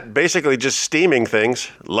than that, basically just steaming things.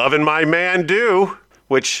 Loving my man do,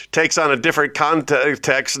 which takes on a different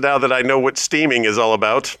context now that I know what steaming is all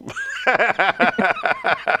about.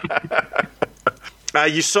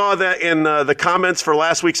 You saw that in the comments for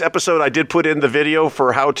last week's episode. I did put in the video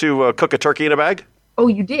for how to cook a turkey in a bag. Oh,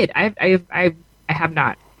 you did? I have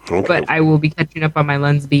not. Okay. But I will be catching up on my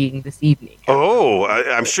Lunsbying this evening. Oh,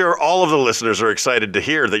 I'm sure all of the listeners are excited to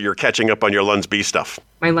hear that you're catching up on your Lunsby stuff.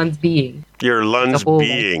 My Lunsbying. Your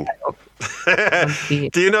Lunsbying.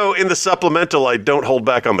 Do you know in the supplemental I don't hold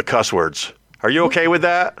back on the cuss words? Are you okay with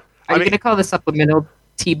that? Are you going to call the supplemental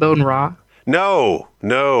T-Bone Raw? No.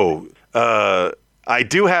 I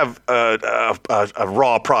do have a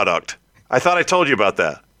raw product. I thought I told you about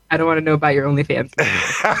that. I don't want to know about your OnlyFans.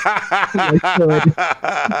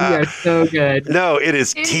 You are so good. No, it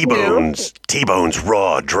is T-Bone's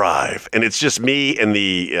Raw Drive. And it's just me and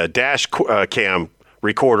the dash cam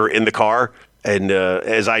recorder in the car. And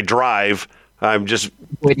as I drive, I'm just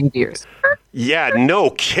avoiding deers. Yeah, no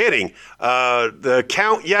kidding. The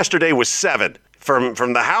count yesterday was 7.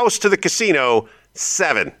 From the house to the casino,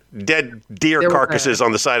 7 dead deer carcasses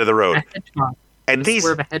on the side of the road. And these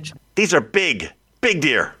are big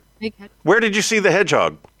deer. Where did you see the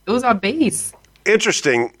hedgehog? It was on base.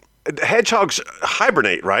 Interesting. Hedgehogs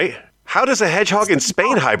hibernate, right? How does a hedgehog in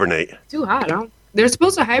Spain hibernate? Too hot. They're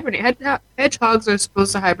supposed to hibernate. Hedgehogs are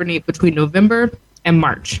supposed to hibernate between November and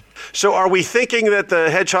March. So are we thinking that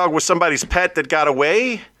the hedgehog was somebody's pet that got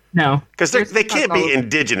away? No. Because they can't be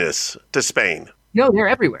indigenous to Spain. No, they're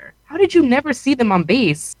everywhere. How did you never see them on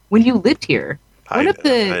base when you lived here? I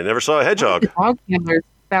never saw a hedgehog. The dog handlers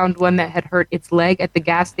found one that had hurt its leg at the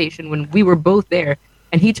gas station when we were both there,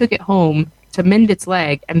 and he took it home to mend its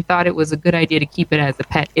leg and thought it was a good idea to keep it as a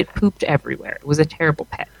pet. It pooped everywhere. It was a terrible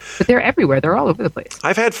pet. But they're everywhere. They're all over the place.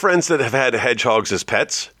 I've had friends that have had hedgehogs as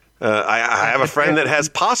pets. I have a friend that has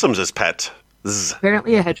possums as pets.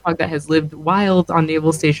 Apparently a hedgehog that has lived wild on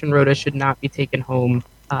Naval Station Rhoda should not be taken home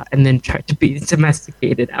and then tried to be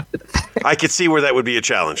domesticated after the fact. I could see where that would be a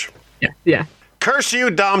challenge. Yeah. Curse you,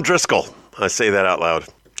 Dom Driscoll. I say that out loud.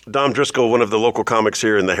 Dom Driscoll, one of the local comics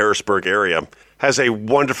here in the Harrisburg area, has a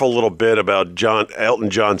wonderful little bit about Elton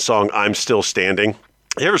John's song, I'm Still Standing.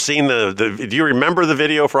 You ever seen do you remember the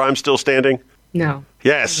video for I'm Still Standing? No.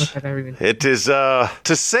 Yes. It is,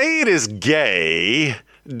 to say it is gay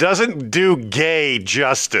doesn't do gay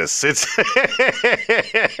justice.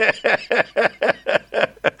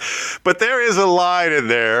 But there is a line in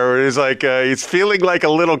there where he's like, he's feeling like a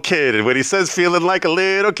little kid. And when he says feeling like a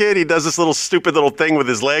little kid, he does this little stupid little thing with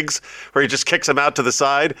his legs where he just kicks them out to the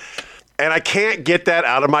side. And I can't get that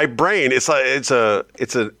out of my brain. It's like it's an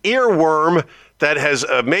earworm that has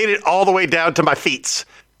made it all the way down to my feet.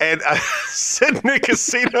 And I was sitting in a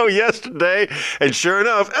casino yesterday, and sure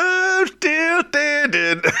enough, I'm still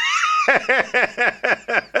standing.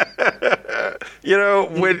 You know,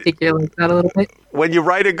 when you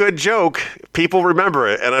write a good joke, people remember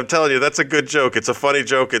it. And I'm telling you, that's a good joke. It's a funny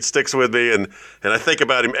joke. It sticks with me. And I think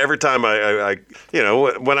about him every time I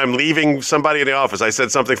when I'm leaving somebody in the office, I said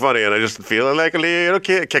something funny and I just feel like a little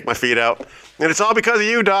kid, kick my feet out. And it's all because of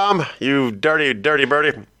you, Dom, you dirty, dirty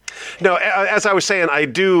birdie. No, as I was saying, I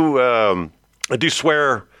do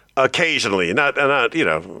swear occasionally, not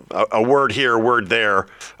a word here, a word there,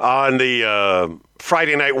 on the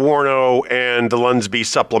Friday Night Warno and the Lunsby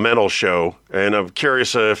Supplemental Show. And I'm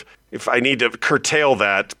curious if I need to curtail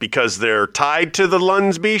that because they're tied to the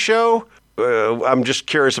Lunsby Show. I'm just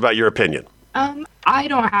curious about your opinion. I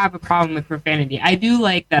don't have a problem with profanity. I do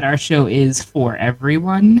like that our show is for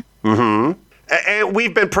everyone. Mm-hmm. And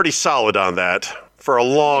we've been pretty solid on that for a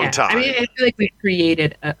long time. I mean, I feel like we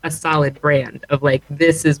created a solid brand of like,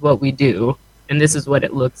 this is what we do and this is what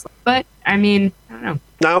it looks like. But I mean, I don't know.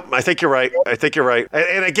 No, I think you're right.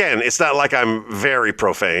 And again, it's not like I'm very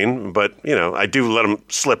profane, but I do let them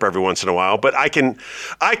slip every once in a while. But I can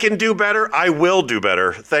do better. I will do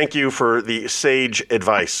better. Thank you for the sage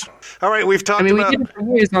advice. All right, we've talked about. We did it for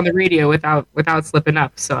years on the radio without slipping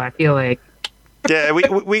up. So I feel like. Yeah,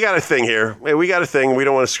 we got a thing here. We got a thing. We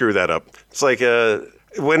don't want to screw that up. It's like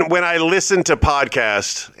when I listen to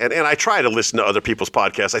podcasts, and I try to listen to other people's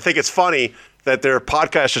podcasts, I think it's funny that there are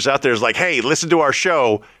podcasters out there who's like, hey, listen to our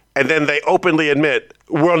show, and then they openly admit,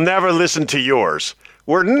 we'll never listen to yours.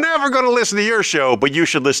 We're never going to listen to your show, but you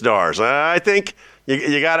should listen to ours. I think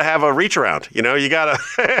you got to have a reach around. You got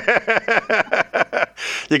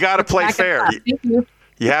to play fair.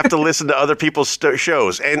 You have to listen to other people's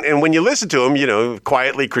shows. And when you listen to them,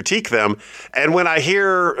 quietly critique them. And when I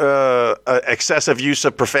hear excessive use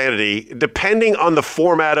of profanity, depending on the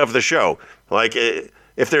format of the show, like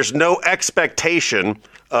if there's no expectation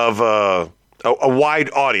of a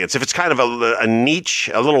wide audience, if it's kind of a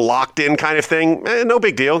niche, a little locked in kind of thing, no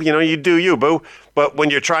big deal. You do you, boo. But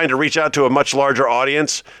when you're trying to reach out to a much larger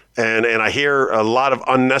audience and I hear a lot of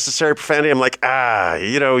unnecessary profanity, I'm like,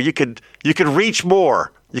 you could reach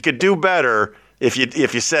more. You could do better if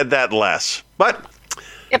you said that less. But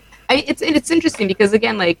yep. It's interesting because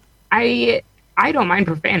again, like I don't mind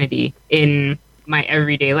profanity in my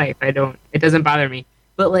everyday life. It doesn't bother me.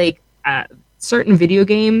 But like certain video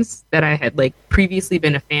games that I had like previously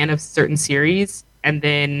been a fan of certain series, and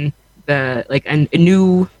then a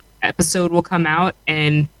new episode will come out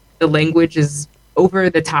and the language is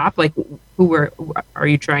over the top. Like, are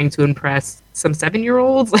you trying to impress some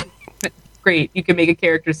 7-year-olds? Like, great, you can make a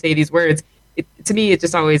character say these words. to me, it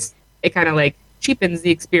just always, it kind of like cheapens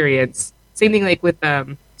the experience. Same thing like with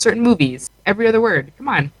certain movies. Every other word. Come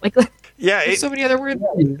on. Like, Yeah, there's so many other words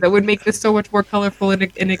that would make this so much more colorful and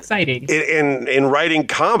exciting. in writing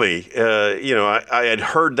comedy, I had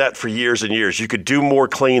heard that for years and years. You could do more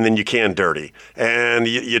clean than you can dirty, and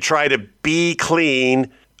you try to be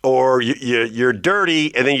clean, or you're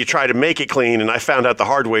dirty, and then you try to make it clean. And I found out the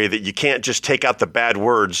hard way that you can't just take out the bad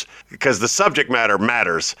words because the subject matter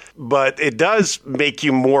matters, but it does make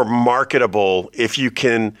you more marketable if you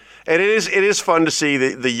can. And it is fun to see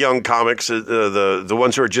the young comics, the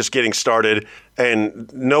ones who are just getting started,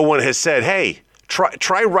 and no one has said, "Hey,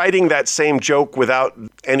 try writing that same joke without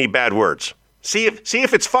any bad words. See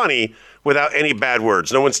if it's funny without any bad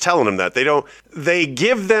words." No one's telling them that. They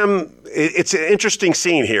give them. It's an interesting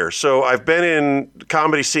scene here. So I've been in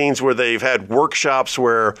comedy scenes where they've had workshops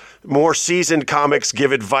where more seasoned comics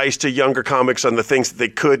give advice to younger comics on the things that they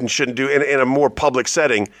could and shouldn't do in a more public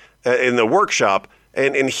setting in the workshop.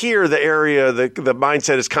 And here, the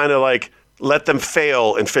mindset is kind of like, let them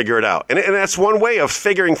fail and figure it out. And that's one way of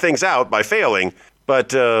figuring things out, by failing.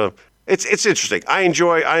 But it's interesting. I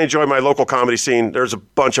enjoy my local comedy scene. There's a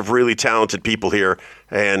bunch of really talented people here.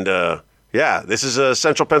 And this is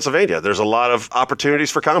central Pennsylvania. There's a lot of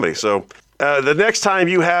opportunities for comedy. So the next time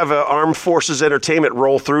you have Armed Forces Entertainment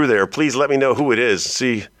roll through there, please let me know who it is.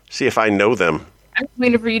 See if I know them. I'm just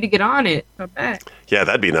waiting for you to get on it. Come back. Yeah,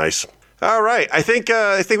 that'd be nice. All right. I think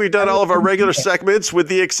we've done all of our regular segments with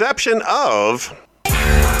the exception of...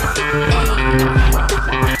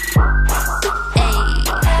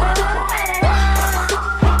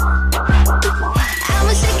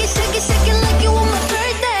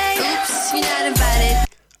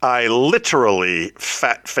 I literally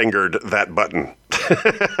fat-fingered that button.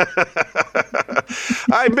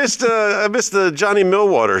 I missed the Johnny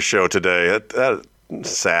Millwater show today. That's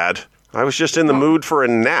sad. I was just in the mood for a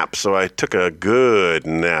nap, so I took a good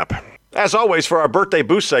nap. As always, for our birthday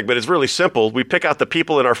boost segment, it's really simple. We pick out the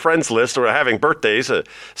people in our friends list who are having birthdays,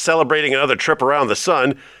 celebrating another trip around the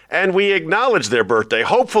sun, and we acknowledge their birthday.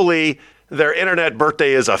 Hopefully, their internet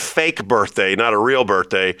birthday is a fake birthday, not a real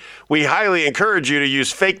birthday. We highly encourage you to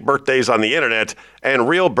use fake birthdays on the internet and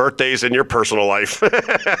real birthdays in your personal life.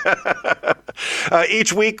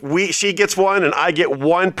 Each week, she gets one, and I get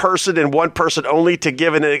one person and one person only to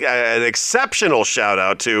give an exceptional shout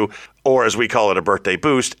out to, or as we call it, a birthday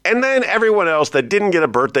boost. And then everyone else that didn't get a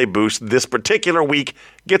birthday boost this particular week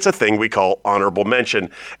gets a thing we call honorable mention.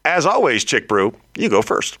 As always, Chick Brew, you go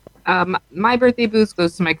first. My birthday boost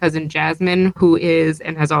goes to my cousin Jasmine, who is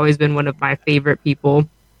and has always been one of my favorite people.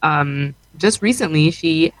 Just recently,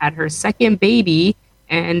 she had her second baby,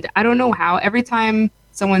 and I don't know how. Every time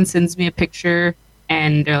someone sends me a picture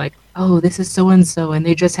and they're like, "Oh, this is so-and-so, and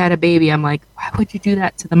they just had a baby," I'm like, why would you do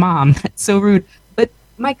that to the mom? That's so rude. But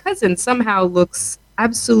my cousin somehow looks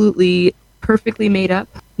absolutely perfectly made up,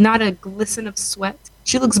 not a glisten of sweat.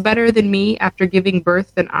 She looks better than me after giving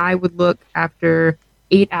birth than I would look after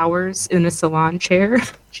 8 hours in a salon chair.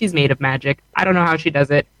 She's made of magic. I don't know how she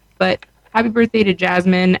does it, but happy birthday to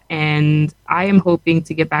Jasmine, and I am hoping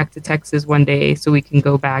to get back to Texas one day so we can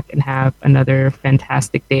go back and have another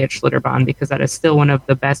fantastic day at Schlitterbahn, because that is still one of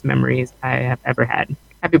the best memories I have ever had.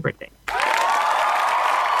 Happy birthday.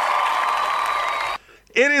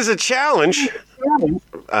 It is a challenge.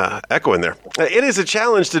 Echo in there. It is a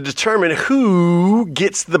challenge to determine who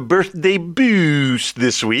gets the birthday boost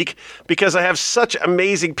this week, because I have such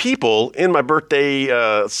amazing people in my birthday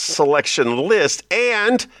selection list,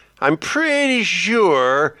 and I'm pretty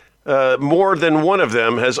sure more than one of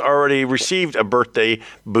them has already received a birthday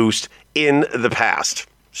boost in the past.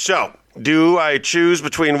 So, do I choose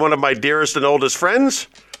between one of my dearest and oldest friends,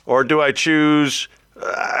 or do I choose...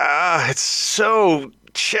 it's so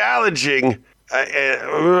challenging.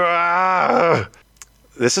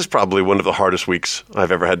 This is probably one of the hardest weeks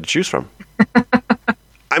I've ever had to choose from.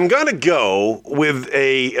 I'm going to go with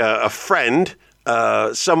a friend,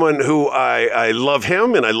 someone who I love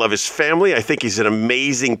him and I love his family. I think he's an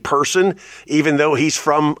amazing person, even though he's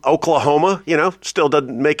from Oklahoma, still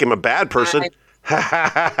doesn't make him a bad person.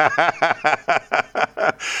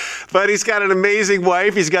 But he's got an amazing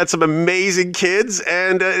wife. He's got some amazing kids,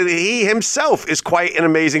 and he himself is quite an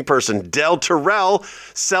amazing person. Del Terrell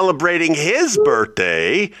celebrating his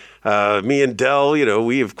birthday. Me and Del,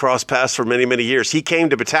 we have crossed paths for many, many years. He came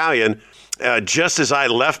to Battalion just as I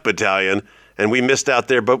left Battalion, and we missed out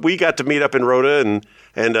there. But we got to meet up in Rhoda,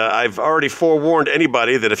 and I've already forewarned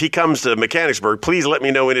anybody that if he comes to Mechanicsburg, please let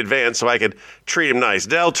me know in advance so I could treat him nice.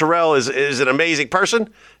 Del Terrell is an amazing person,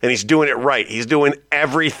 and he's doing it right. He's doing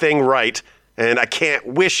everything right, and I can't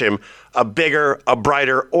wish him a bigger, a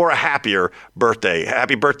brighter, or a happier birthday.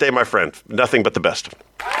 Happy birthday, my friend. Nothing but the best.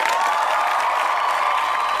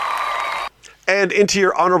 And into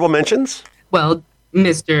your honorable mentions. Well,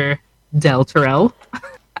 Mr. Del Terrell.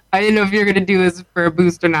 I didn't know if you were going to do this for a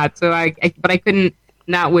boost or not, but I couldn't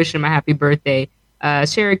not wish him a happy birthday.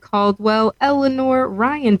 Sherry Caldwell, Eleanor,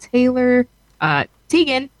 Ryan Taylor,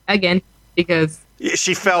 Tegan, again, because...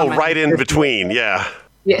 She fell right in between, yeah.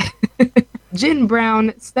 Yeah. Jen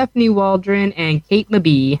Brown, Stephanie Waldron, and Kate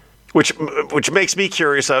Mabee. Which makes me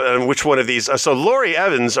curious on which one of these. So Lori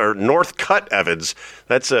Evans, or Northcutt Evans,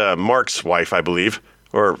 that's Mark's wife, I believe.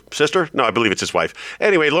 Or sister? No, I believe it's his wife.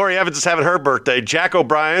 Anyway, Lori Evans is having her birthday. Jack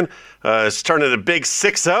O'Brien is turning a big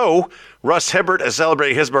 6-0. Russ Hibbert is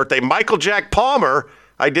celebrating his birthday. Michael Jack Palmer,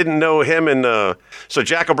 I didn't know him. And so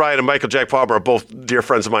Jack O'Brien and Michael Jack Palmer are both dear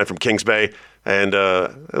friends of mine from Kings Bay. And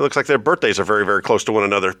it looks like their birthdays are very, very close to one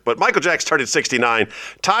another. But Michael Jack's turning 69.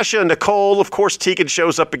 Tasha, Nicole, of course, Tegan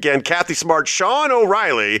shows up again. Kathy Smart, Sean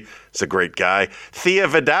O'Reilly is a great guy. Thea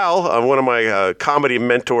Vidal, one of my comedy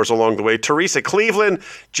mentors along the way. Teresa Cleveland,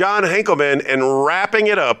 John Henkelman, and wrapping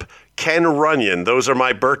it up, Ken Runyon. Those are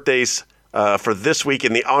my birthdays for this week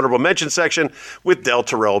in the honorable mention section, with Del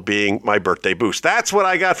Terrell being my birthday boost. That's what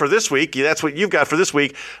I got for this week. That's what you've got for this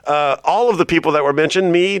week. All of the people that were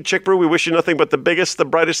mentioned, me, Chick Brew, we wish you nothing but the biggest, the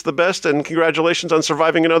brightest, the best, and congratulations on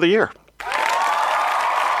surviving another year.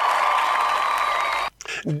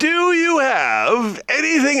 Do you have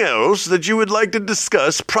anything else that you would like to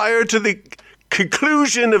discuss prior to the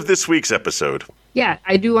conclusion of this week's episode? Yeah,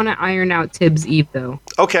 I do want to iron out Tibbs Eve, though.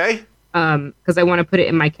 Okay. Because I want to put it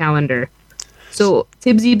in my calendar. So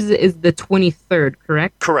Tibbs Eve is the 23rd,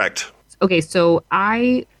 correct? Correct. Okay, so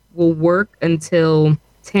I will work until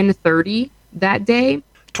 10:30 that day.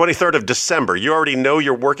 23rd of December. You already know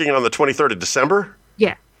you're working on the 23rd of December?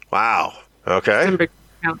 Yeah. Wow. Okay. December,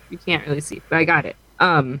 you can't really see, but I got it.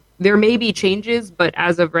 There may be changes, but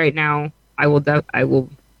as of right now, I will.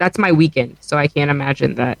 That's my weekend, so I can't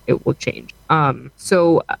imagine that it will change.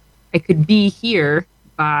 So I could be here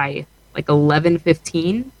by like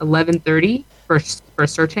 11:15, 11:30 for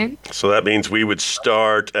certain. So that means we would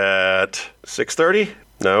start at 6:30?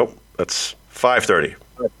 No, that's 5:30.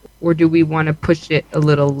 Or do we want to push it a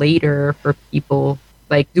little later for people?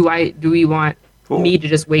 Like, do we want me to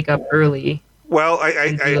just wake up early? Well,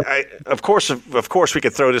 I of course we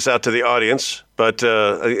could throw this out to the audience, but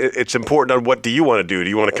it's important on what do you want to do? Do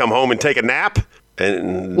you want to come home and take a nap?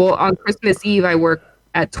 Well, on Christmas Eve, I work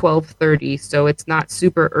at 12:30, so it's not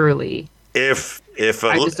super early. If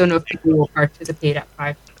I just don't know if people will participate at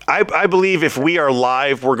 5. I believe if we are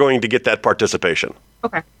live, we're going to get that participation.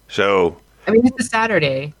 Okay. So. I mean, it's a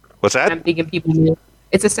Saturday. What's that? I'm thinking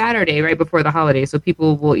it's a Saturday right before the holiday, so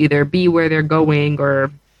people will either be where they're going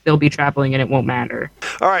or they'll be traveling and it won't matter.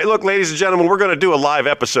 All right, look, ladies and gentlemen, we're going to do a live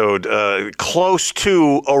episode close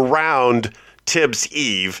to around Tibbs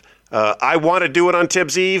Eve. I want to do it on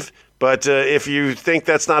Tibbs Eve, but if you think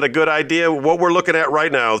that's not a good idea, what we're looking at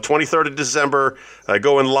right now, 23rd of December,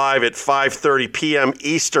 going live at 5:30 p.m.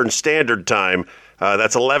 Eastern Standard Time.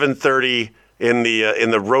 That's 11:30 in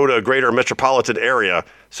the Rhoda Greater Metropolitan Area.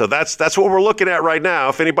 So that's what we're looking at right now.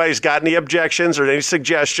 If anybody's got any objections or any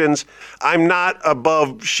suggestions, I'm not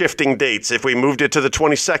above shifting dates. If we moved it to the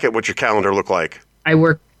 22nd, what's your calendar look like? I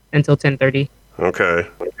work until 10:30. Okay.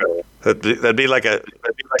 That'd be like a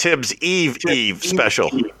Tibbs Eve special.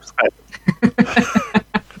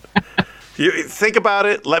 You think about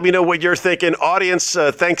it. Let me know what you're thinking. Audience,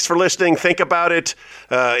 thanks for listening. Think about it.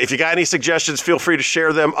 If you got any suggestions, feel free to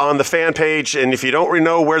share them on the fan page. And if you don't really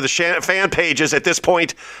know where the fan page is at this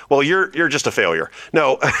point, well, you're just a failure.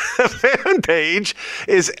 No, the fan page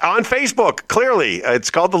is on Facebook, clearly. It's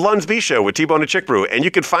called The Lunsby Show with T-Bone and Chick Brew. And you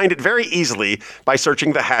can find it very easily by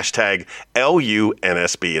searching the hashtag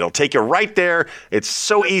LUNSB. It'll take you right there. It's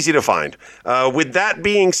so easy to find. With that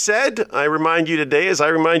being said, I remind you today, as I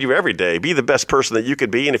remind you every day, be the best person that you could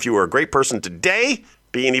be. And if you were a great person today,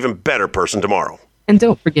 be an even better person tomorrow. And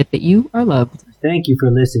don't forget that you are loved. Thank you for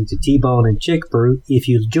listening to T-Bone and Chick Brew. If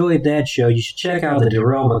you enjoyed that show, you should check out the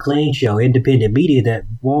Darrell McClain Show, independent media that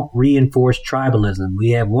won't reinforce tribalism.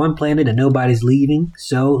 We have one planet and nobody's leaving,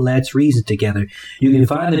 so let's reason together. You can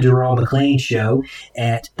find the Darrell McClain Show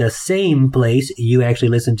at the same place you actually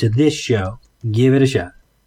listen to this show. Give it a shot.